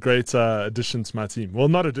addition to my team. Well,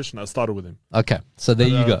 not addition. I started with him. Okay, so there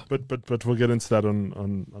you go. But we'll get into that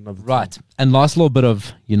on another. Right, and last little bit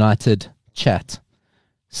of United chat.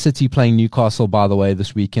 City playing Newcastle, by the way,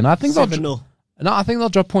 this weekend. I think 7-0. I think they'll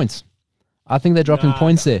drop points. I think they're dropping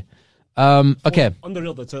points there. Okay. On the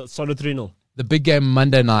real, that's a solid 3-0. The big game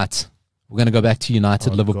Monday night. We're going to go back to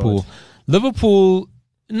United, Liverpool. God. Liverpool,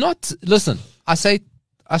 listen, I say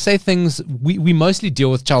things, we mostly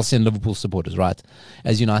deal with Chelsea and Liverpool supporters, right?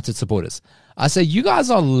 As United supporters. I say, you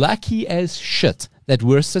guys are lucky as shit that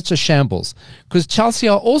we're such a shambles. Because Chelsea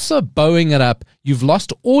are also bowing it up. You've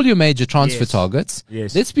lost all your major transfer targets.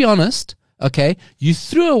 Yes. Let's be honest, okay? You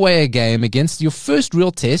threw away a game against your first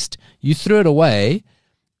real test. You threw it away.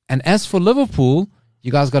 And as for Liverpool,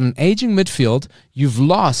 you guys got an aging midfield. You've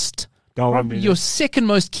lost probably your second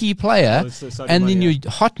most key player. And then your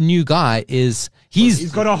hot new guy is...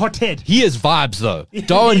 He's got a hot head. He is vibes, though.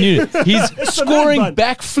 Darwin Núñez. He's scoring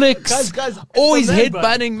back flicks. Guys, always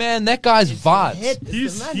headbutting, man. That guy's vibes. He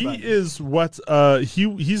is what...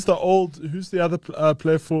 he's the old... Who's the other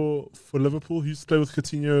player for Liverpool? He used to play with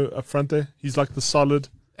Coutinho up front there. He's like the solid...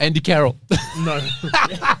 Andy Carroll. No.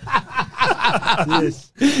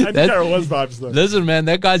 Yes. Andy Carroll was vibes, though. Listen, man,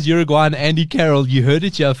 that guy's Uruguayan. Andy Carroll. You heard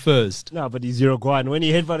it here first. No, but he's Uruguayan. When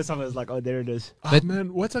he headbutted someone, it's like, oh, there it is. But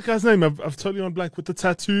man, what's that guy's name? I've totally gone blank. With the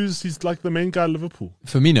tattoos, he's like the main guy at Liverpool.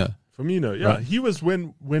 Firmino, yeah. Right. He was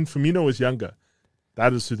when Firmino was younger.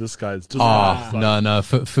 That is who this guy is. No.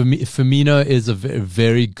 Firmino is a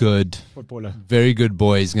very good footballer. Very good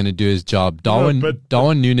boy. He's going to do his job. Darwin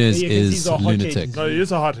Núñez is lunatic. No, he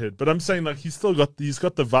is a hothead. But I'm saying, like, he's got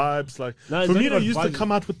the vibes. Like, Firmino used to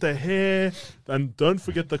come out with the hair. And don't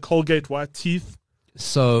forget the Colgate white teeth.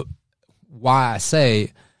 So why I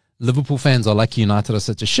say Liverpool fans are lucky United are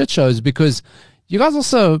such a shit show is because you guys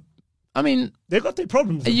also... I mean, they got their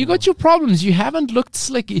problems. You got your problems. You haven't looked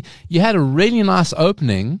slick. You had a really nice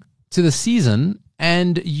opening to the season,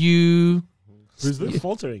 and you... Who's this?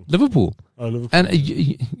 Faltering. Liverpool. Oh, Liverpool. And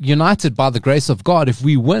United, by the grace of God, if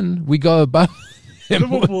we win, we go above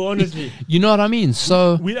Liverpool, honestly. You know what I mean?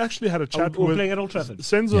 So we actually had a chat we're playing at Old Trafford.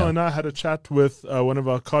 Senzo and I had a chat with one of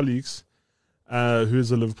our colleagues who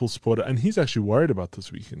is a Liverpool supporter, and he's actually worried about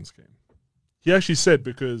this weekend's game. He actually said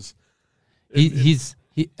because... he's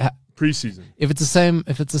preseason. If it's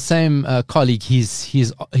the same colleague,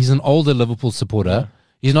 he's an older Liverpool supporter. Yeah.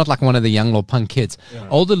 He's not like one of the young little punk kids. Yeah.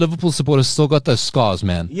 Older Liverpool supporters still got those scars,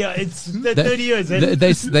 man. Yeah, it's 30 years.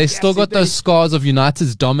 They still got those scars of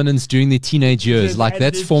United's dominance during their teenage years. Like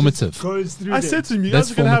that's formative. I said to him, you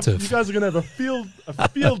guys are gonna have a field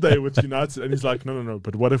day with United, and he's like, no.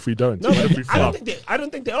 But what if we don't? No, what if we flop? I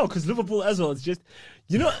don't think they are, because Liverpool as well. It's just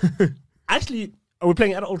actually. We're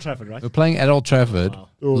playing at Old Trafford, right? We're playing at Old Trafford. Wow.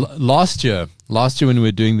 Last year when we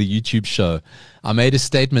were doing the YouTube show, I made a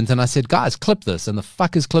statement and I said, guys, clip this. And the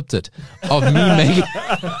fuckers clipped it. Of me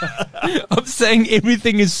of saying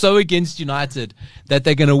everything is so against United that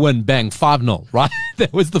they're going to win. Bang, 5-0, right?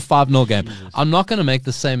 That was the 5-0 game. Jesus. I'm not going to make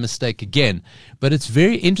the same mistake again. But it's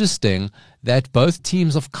very interesting that both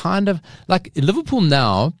teams have kind of, like Liverpool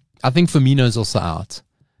now, I think Firmino's also out.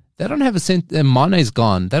 They don't have a centre. Mane's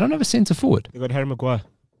gone. They don't have a centre forward. They got Harry Maguire.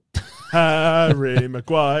 Harry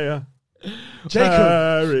Maguire.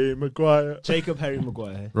 Harry Maguire.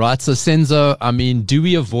 Right. So Senzo, I mean, do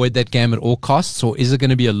we avoid that game at all costs, or is it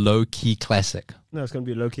going to be a low-key classic? No, it's going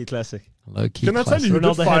to be a low-key classic. Low-key. Can classic. I tell you who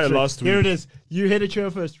did fire last week? Here it is. You hit it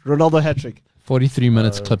here first. Ronaldo hat-trick. 43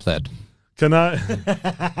 minutes. Clip that. Can I?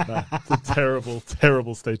 It's a terrible,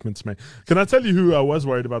 terrible statement to make. Can I tell you who I was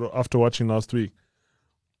worried about after watching last week?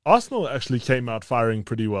 Arsenal actually came out firing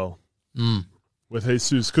pretty well with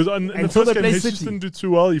Jesus. Because in the first game, Jesus didn't do too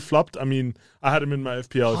well. He flopped. I mean, I had him in my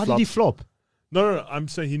FPL. How did he flop? No. I'm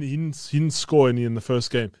saying he didn't score any in the first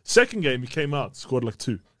game. Second game, he came out, scored like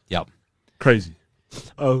 2. Yep. Crazy.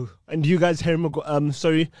 Oh, and you guys, Harry Kane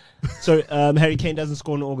doesn't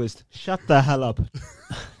score in August. Shut the hell up.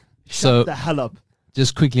 Shut the hell up.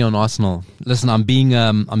 Just quickly on Arsenal. Listen, I'm being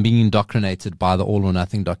indoctrinated by the All or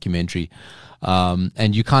Nothing documentary.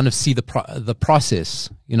 And you kind of see the process,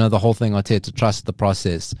 the whole thing. Arteta, trust the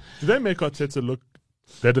process. Do they make Arteta look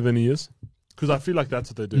better than he is? Because I feel like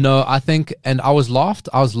that's what they do. No, I think, and I was laughed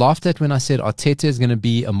at when I said Arteta is going to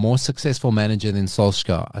be a more successful manager than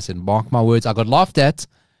Solskjaer. I said, mark my words. I got laughed at.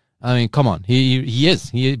 I mean, come on, he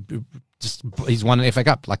is. He's won an FA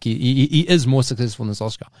Cup. Like he is more successful than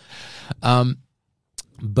Solskjaer.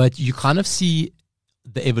 But you kind of see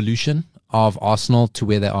the evolution of Arsenal to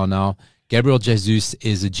where they are now. Gabriel Jesus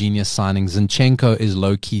is a genius signing. Zinchenko is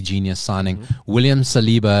low-key genius signing. Mm-hmm. William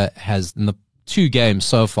Saliba has, in the 2 games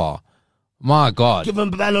so far, my God. Give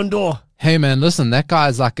him Ballon d'Or. Hey, man, listen, that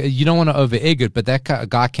guy's like, you don't want to over-egg it, but that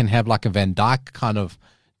guy can have like a Van Dijk kind of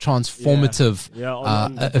transformative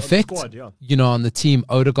on the effect. squad, yeah. You know, on the team,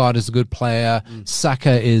 Odegaard is a good player.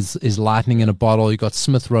 Saka is lightning in a bottle. You got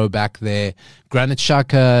Smith Rowe back there. Granit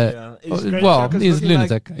Xhaka, he's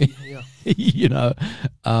lunatic. You know,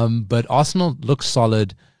 but Arsenal looks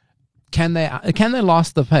solid. Can they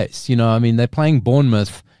last the pace? You know, I mean, they're playing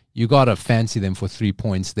Bournemouth. You got to fancy them for 3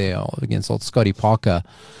 points there against old Scotty Parker.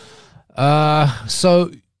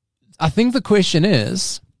 So I think the question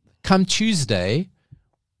is, come Tuesday,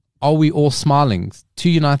 are we all smiling? 2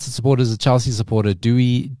 United supporters, a Chelsea supporter. Do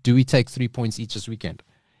we take 3 points each this weekend?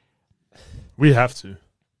 We have to.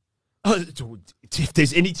 Oh, if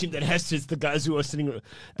there's any team that has to, it's the guys who are sitting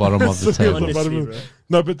bottom of the table.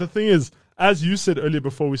 No, but the thing is, as you said earlier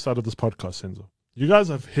before we started this podcast, Senzo, you guys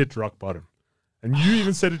have hit rock bottom. And you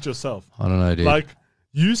even said it yourself. I don't know, dude. Like,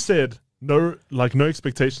 you said no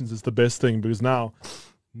expectations is the best thing, because now,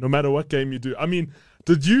 no matter what game you do. I mean,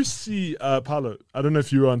 did you see, Paulo, I don't know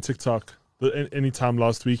if you were on TikTok any time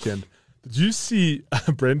last weekend, did you see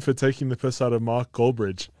Brentford taking the piss out of Mark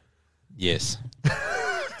Goldbridge? Yes.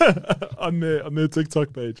 on their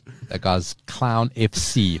TikTok page. That guy's Clown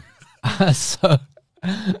FC. So...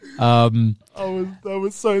 that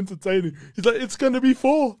was so entertaining. He's like, it's going to be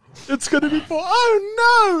 4. It's going to be 4.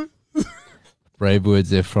 Oh, no. Brave words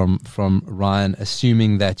there from Ryan,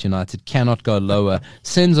 assuming that United cannot go lower.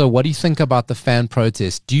 Senzo, what do you think about the fan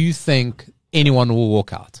protest? Do you think anyone will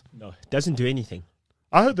walk out? No, it doesn't do anything.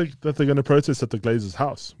 I heard that they're going to protest at the Glazers'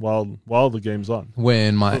 house while the game's on. Where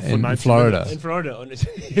in Florida? Minutes. In Florida,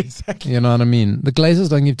 honestly. Exactly. You know what I mean? The Glazers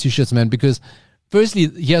don't give two shits, man, because firstly,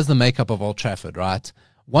 here's the makeup of Old Trafford, right?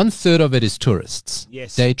 1/3 of it is tourists.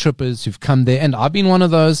 Yes. Day trippers who've come there, and I've been one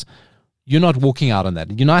of those. You're not walking out on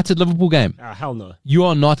that. United-Liverpool game. Hell no. You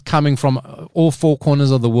are not coming from all 4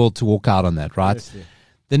 corners of the world to walk out on that, right? Honestly.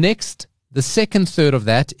 The second third of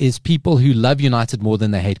that is people who love United more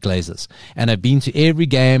than they hate Glazers and have been to every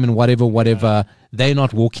game and whatever. They're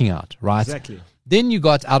not walking out, right? Exactly. Then you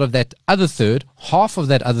got out of that other third, half of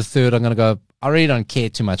that other third, I'm going to go, I really don't care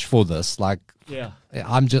too much for this. Like, I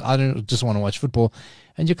don't just want to watch football.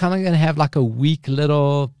 And you're kind of going to have like a weak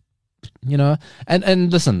little, you know, and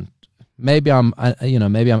listen, maybe I'm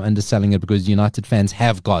underselling it because United fans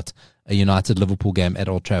have got a United Liverpool game at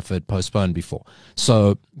Old Trafford postponed before.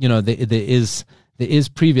 So, you know, there is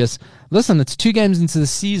previous. Listen, it's 2 games into the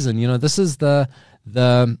season. You know, this is the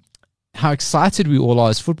how excited we all are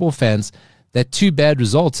as football fans. That 2 bad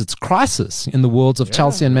results, it's crisis in the worlds of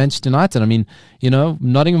Chelsea and Manchester United. I mean, you know,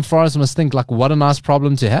 Nottingham Forest must think like, what a nice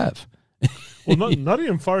problem to have. Well,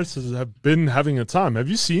 Nottingham Forest have been having a time. Have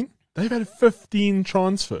you seen? They've had 15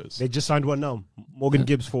 transfers. They just signed one now. Morgan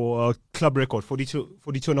Gibbs for a club record,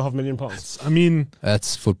 42.5 million pounds. I mean,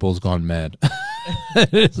 that's football's gone mad.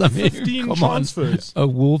 15 transfers. A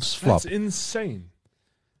Wolves flop. That's insane.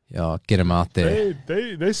 Yeah, get him out there.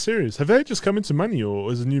 They're serious. Have they just come into money,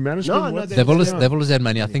 or is it new management? No, they've always had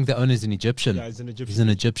money. I think the owner's an Egyptian. Yeah, he's an Egyptian. He's an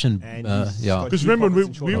Egyptian. Because remember,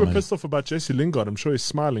 we were pissed off about Jesse Lingard. I'm sure he's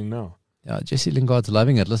smiling now. Yeah, Jesse Lingard's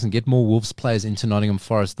loving it. Listen, get more Wolves players into Nottingham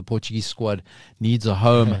Forest. The Portuguese squad needs a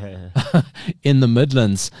home in the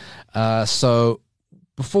Midlands. So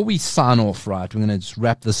before we sign off, right, we're going to just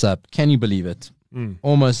wrap this up. Can you believe it?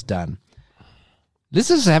 Almost done. Let's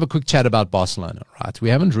just have a quick chat about Barcelona, right? We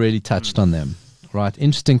haven't really touched on them, right?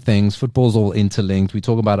 Interesting things. Football's all interlinked. We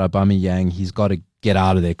talk about Aubameyang. He's got to get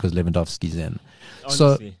out of there because Lewandowski's in. Honestly.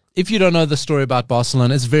 So if you don't know the story about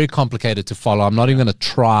Barcelona, it's very complicated to follow. I'm not even going to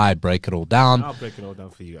try break it all down. I'll break it all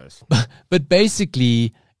down for you guys. But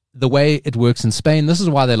basically, the way it works in Spain, this is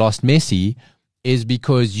why they lost Messi, is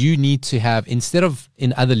because you need to have, instead of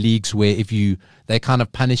in other leagues where they kind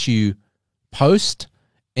of punish you post,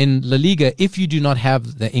 in La Liga, if you do not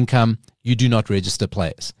have the income, you do not register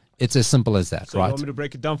players. It's as simple as that, so right? You want me to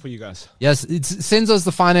break it down for you guys? Yes, Senzo's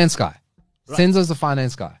the finance guy. Right. Senzo's the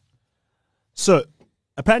finance guy. So,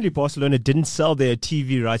 apparently Barcelona didn't sell their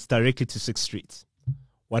TV rights directly to Six Streets.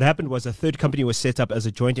 What happened was a third company was set up as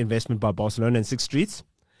a joint investment by Barcelona and Six Streets.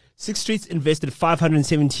 Six Streets invested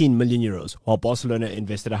 517 million euros, while Barcelona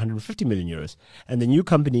invested 150 million euros. And the new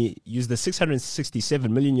company used the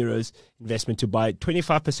 667 million euros investment to buy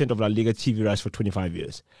 25% of La Liga TV rights for 25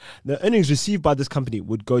 years. The earnings received by this company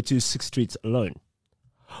would go to Six Streets alone.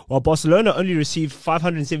 While Barcelona only received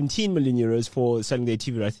 517 million euros for selling their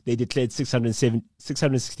TV rights, they declared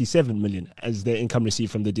 667 million as their income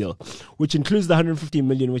received from the deal, which includes the 150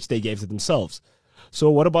 million which they gave to themselves.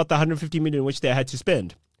 So what about the 150 million which they had to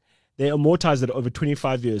spend? They amortized it over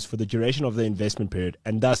 25 years for the duration of the investment period,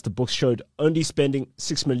 and thus the books showed only spending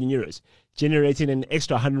 6 million euros, generating an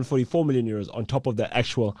extra 144 million euros on top of the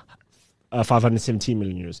actual 517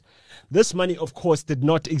 million euros. This money, of course, did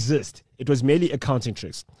not exist. It was merely accounting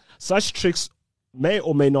tricks. Such tricks may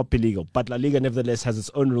or may not be legal, but La Liga nevertheless has its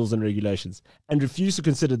own rules and regulations and refuse to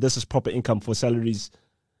consider this as proper income for salaries,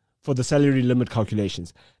 for the salary limit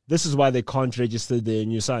calculations. This is why they can't register their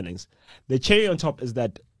new signings. The cherry on top is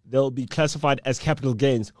that they'll be classified as capital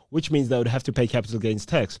gains, which means they would have to pay capital gains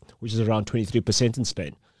tax, which is around 23% in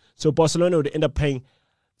Spain. So Barcelona would end up paying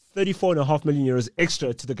 34.5 million euros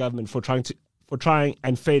extra to the government for trying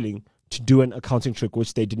and failing to do an accounting trick,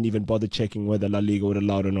 which they didn't even bother checking whether La Liga would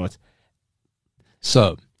allow it or not.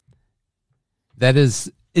 So, that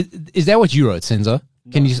is that what you wrote, Senzo?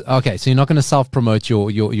 Can you? Okay, so you're not going to self-promote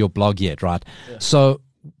your blog yet, right? Yeah. So,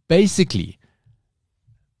 basically,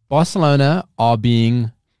 Barcelona are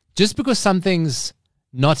being, just because something's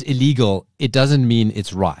not illegal, it doesn't mean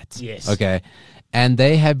it's right. Yes. Okay? And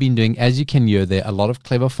they have been doing, as you can hear there, a lot of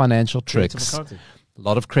clever financial tricks, a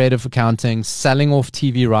lot of creative accounting, selling off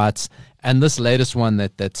TV rights, and this latest one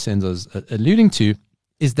that Senzo's alluding to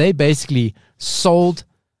is they basically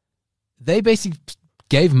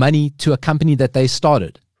gave money to a company that they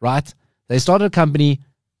started, right? They started a company,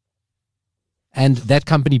 and that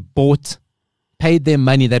company paid them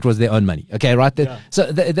money that was their own money. Okay, right?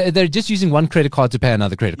 So they're just using one credit card to pay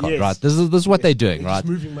another credit card, right? This is what they're doing, right? Just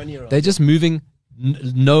moving money around. They're just moving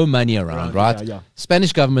no money around, right? Yeah.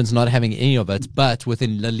 Spanish government's not having any of it, but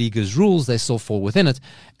within La Liga's rules, they still fall within it.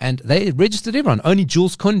 And they registered everyone. Only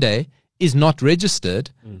Jules Koundé is not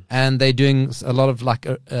registered, and they're doing a lot of like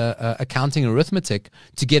accounting arithmetic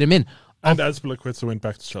to get him in. And Azpilicueta went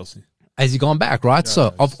back to Chelsea. Has he gone back, right? Yeah,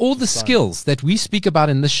 so of all the skills that we speak about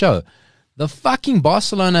in the show, the fucking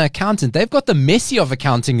Barcelona accountant, they've got the Messi of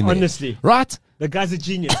accounting in there. Honestly. Right? The guy's a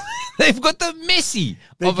genius. They've got the Messi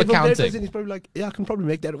of accounting. He's probably like, yeah, I can probably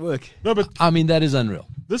make that work. No, but I mean, that is unreal.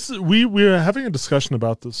 We're having a discussion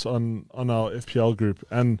about this on our FPL group,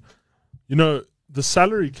 and you know, the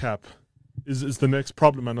salary cap is the next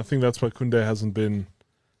problem, and I think that's why Koundé hasn't been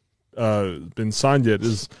signed yet.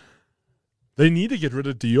 Is they need to get rid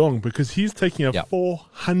of De Jong because he's taking up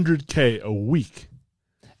 400k a week.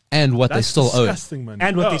 And what they still owe. Money.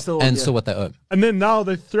 And what they still owe. And so what they owe. And then now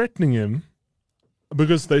they're threatening him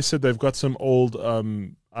because they said they've got some old,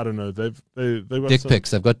 I don't know, they've got dick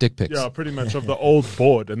pics. They've got dick pics. Yeah, pretty much of the old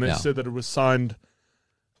board. And they said that it was signed,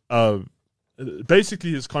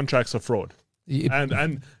 basically his contracts are fraud.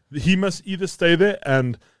 And he must either stay there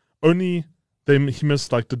and he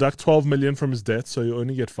must like deduct 12 million from his debt, so you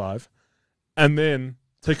only get 5. And then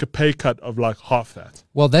take a pay cut of like half that.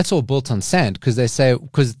 Well, that's all built on sand because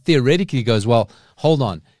theoretically it goes, well, hold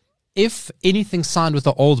on. If anything signed with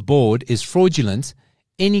the old board is fraudulent,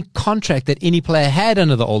 any contract that any player had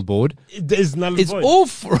under the old board is null and void.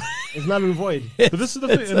 It's null and void. But this is the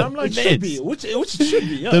thing, and I'm like, it should be. Which it should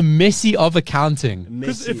be, yeah. The Messi of accounting.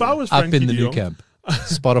 Because if I was up Frankie in the de new Jong, camp.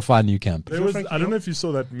 Spotify new camp. I don't know if you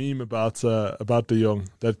saw that meme about De Jong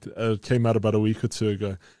that came out about a week or two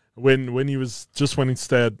ago. When he was just wanting to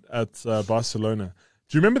stay at Barcelona.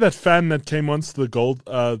 Do you remember that fan that came onto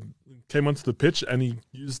the pitch and he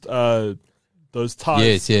used those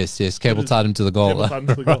ties? Yes. Cable tied him to the goal.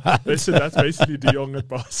 They said that's basically De Jong at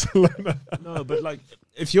Barcelona. No, but like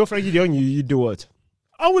if you're Frankie de Jong, you do what?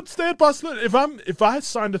 I would stay at Barcelona if I had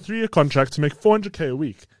signed a 3-year contract to make 400k a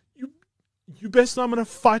week. You best know I'm going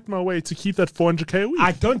to fight my way to keep that 400k a week.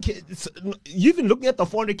 I don't care. You've been looking at the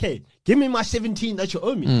 400k. Give me my 17 that you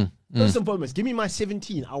owe me. First and foremost, give me my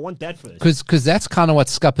 17. I want that first. Because that's kind of what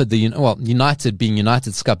scuppered United being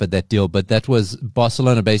United scuppered that deal. But that was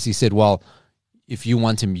Barcelona basically said, well, if you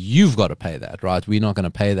want him, you've got to pay that, right? We're not going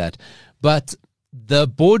to pay that. But the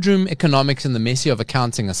boardroom economics and the Messi of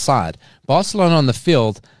accounting aside, Barcelona on the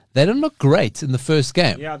field, they didn't look great in the first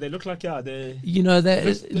game. Yeah, they look like, Lewandowski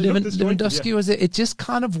was it just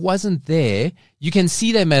kind of wasn't there. You can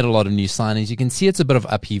see they made a lot of new signings. You can see it's a bit of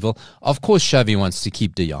upheaval. Of course, Xavi wants to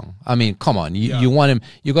keep De Jong. I mean, come on. You want him.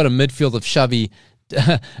 You got a midfield of Xavi,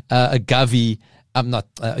 Gavi.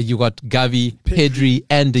 You got Gavi, Pedri,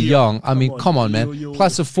 and De Jong. I mean, come on, man.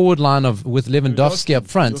 Plus a forward line with Lewandowski up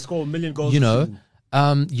front. You'll score 1 million goals.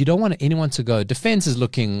 You don't want anyone to go. Defense is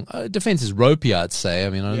ropey, I'd say. I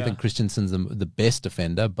mean, I don't think Christensen's the best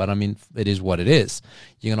defender, but I mean, it is what it is.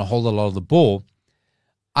 You're going to hold a lot of the ball.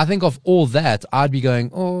 I think of all that, I'd be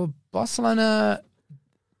going, Barcelona,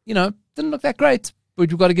 didn't look that great, but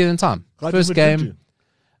we've got to get in time. First game,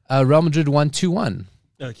 Real Madrid won 2-1.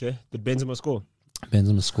 Okay. Did Benzema score?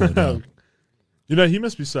 Benzema scored. He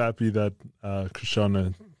must be so happy that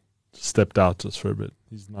Cristiano stepped out just for a bit.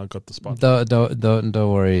 He's now got the spot. Don't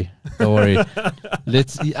worry. Don't worry.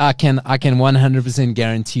 I can 100%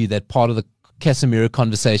 guarantee you that part of Casemiro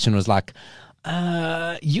conversation was like,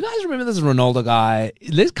 you guys remember this Ronaldo guy?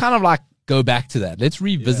 Let's kind of like go back to that. Let's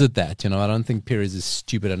revisit that. I don't think Perez is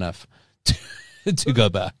stupid enough to go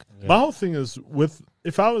back. My whole thing is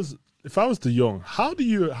if I was De Jong, how do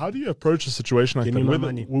you approach a situation like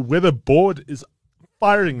that where the board is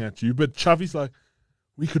firing at you, but Xavi's like,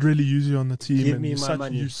 we could really use you on the team, Give and me my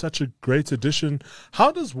money. you're such a great addition.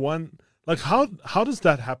 How does one how does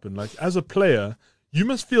that happen? Like, as a player, you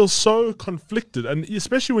must feel so conflicted, and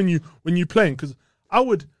especially when you're playing, because I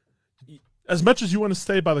would, as much as you want to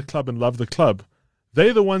stay by the club and love the club,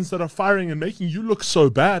 they're the ones that are firing and making you look so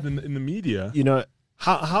bad in the media.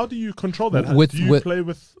 How do you control that? Do you play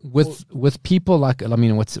with people like, I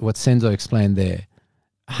mean, what Senzo explained there?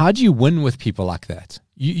 How do you win with people like that?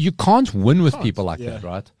 You can't win with people like that,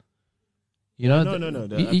 right? No.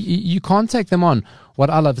 You can't take them on. What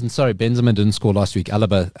I love, and sorry, Benzema didn't score last week.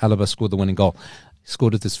 Alaba scored the winning goal. He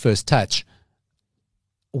scored with his first touch.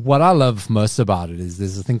 What I love most about it is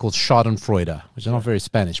there's a thing called Schadenfreude, which is not very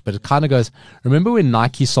Spanish, but it kind of goes, remember when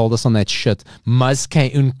Nike sold us on that shit, Más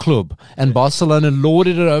que un club, and Barcelona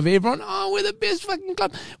lauded it over everyone? Oh, we're the best fucking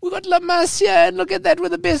club. We got La Masia, and look at that, we're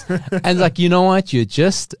the best. And it's like, you know what? You're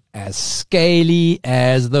just as scaly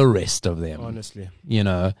as the rest of them. Honestly.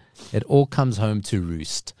 It all comes home to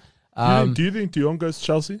roost. Do you think De Jong goes to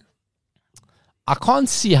Chelsea? I can't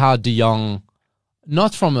see how De Jong,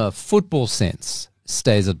 not from a football sense,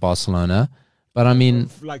 stays at Barcelona, but I mean,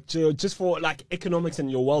 just for like economics and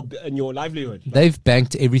your livelihood. They've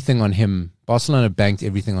banked everything on him. Barcelona banked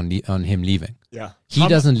everything on him leaving. Yeah, he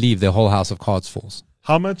doesn't leave, their whole house of cards falls.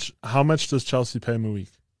 How much does Chelsea pay him a week?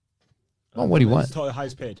 Oh, what do you want?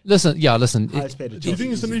 Highest paid. Listen. Highest paid. Do you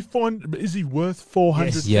think it's only 400? Is he worth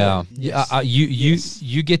 400? Yes. Yeah. Yes.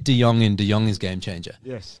 You get De Jong in. De Jong is game changer.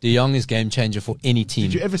 Yes. De Jong is game changer for any team.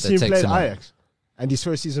 Did you ever see him play at Ajax? And his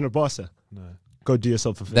first season at Barca? No. Go do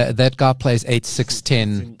yourself a favor. That guy plays 8, 6,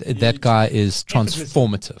 10. That guy is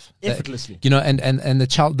transformative. Effortlessly. And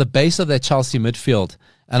the base of that Chelsea midfield.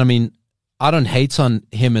 And I mean, I don't hate on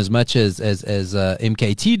him as much as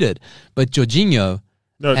MKT did, but Jorginho.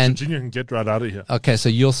 No, Jorginho can get right out of here. Okay, so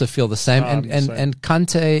you also feel the same. And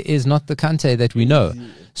Kante is not the Kante that we know.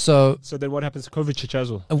 So then what happens to Kovacic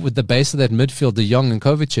as well? With the base of that midfield, De Jong and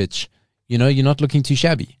Kovacic, you're not looking too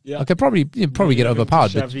shabby. Yeah. Okay, probably get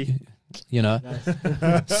overpowered. But,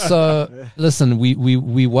 So listen,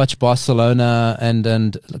 we watch Barcelona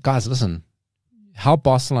and guys, listen, help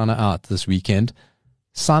Barcelona out this weekend.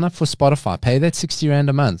 Sign up for Spotify. Pay that 60 Rand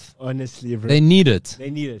a month. Honestly, bro. They need it. They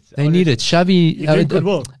need it. They need it. Xavi,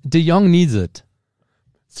 De Jong needs it.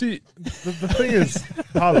 See, the thing is,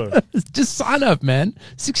 Paulo, just sign up, man.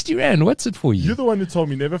 60 Rand. What's it for you? You're the one who told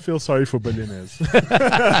me never feel sorry for billionaires.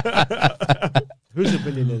 Who's a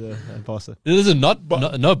billionaire at Barca? Listen, no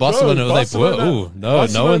Barcelona. No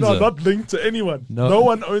one's not linked to anyone. No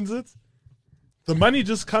one owns it. The money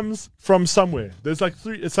just comes from somewhere. There's like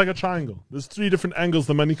it's like a triangle. There's 3 different angles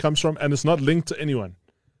the money comes from, and it's not linked to anyone,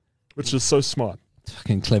 which is so smart.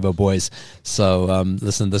 Fucking clever boys. So,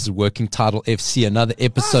 listen, this is Working Title FC, another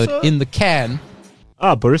episode in the can.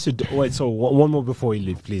 Borussia. Wait, so one more before we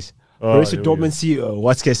leave, please. Borussia Dortmund CEO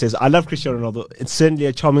Watzke says, I love Cristiano Ronaldo. It's certainly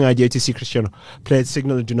a charming idea to see Cristiano play at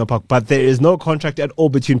Signal Iduna Park, but there is no contract at all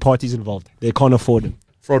between parties involved. They can't afford him.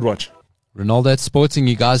 Fraud watch. Ronaldo at Sporting,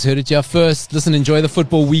 you guys heard it here first. Listen, enjoy the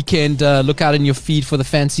football weekend. Look out in your feed for the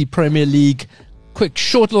fancy Premier League. Quick,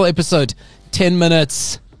 short little episode, 10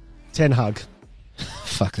 minutes. 10 hug.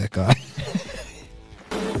 Fuck that guy.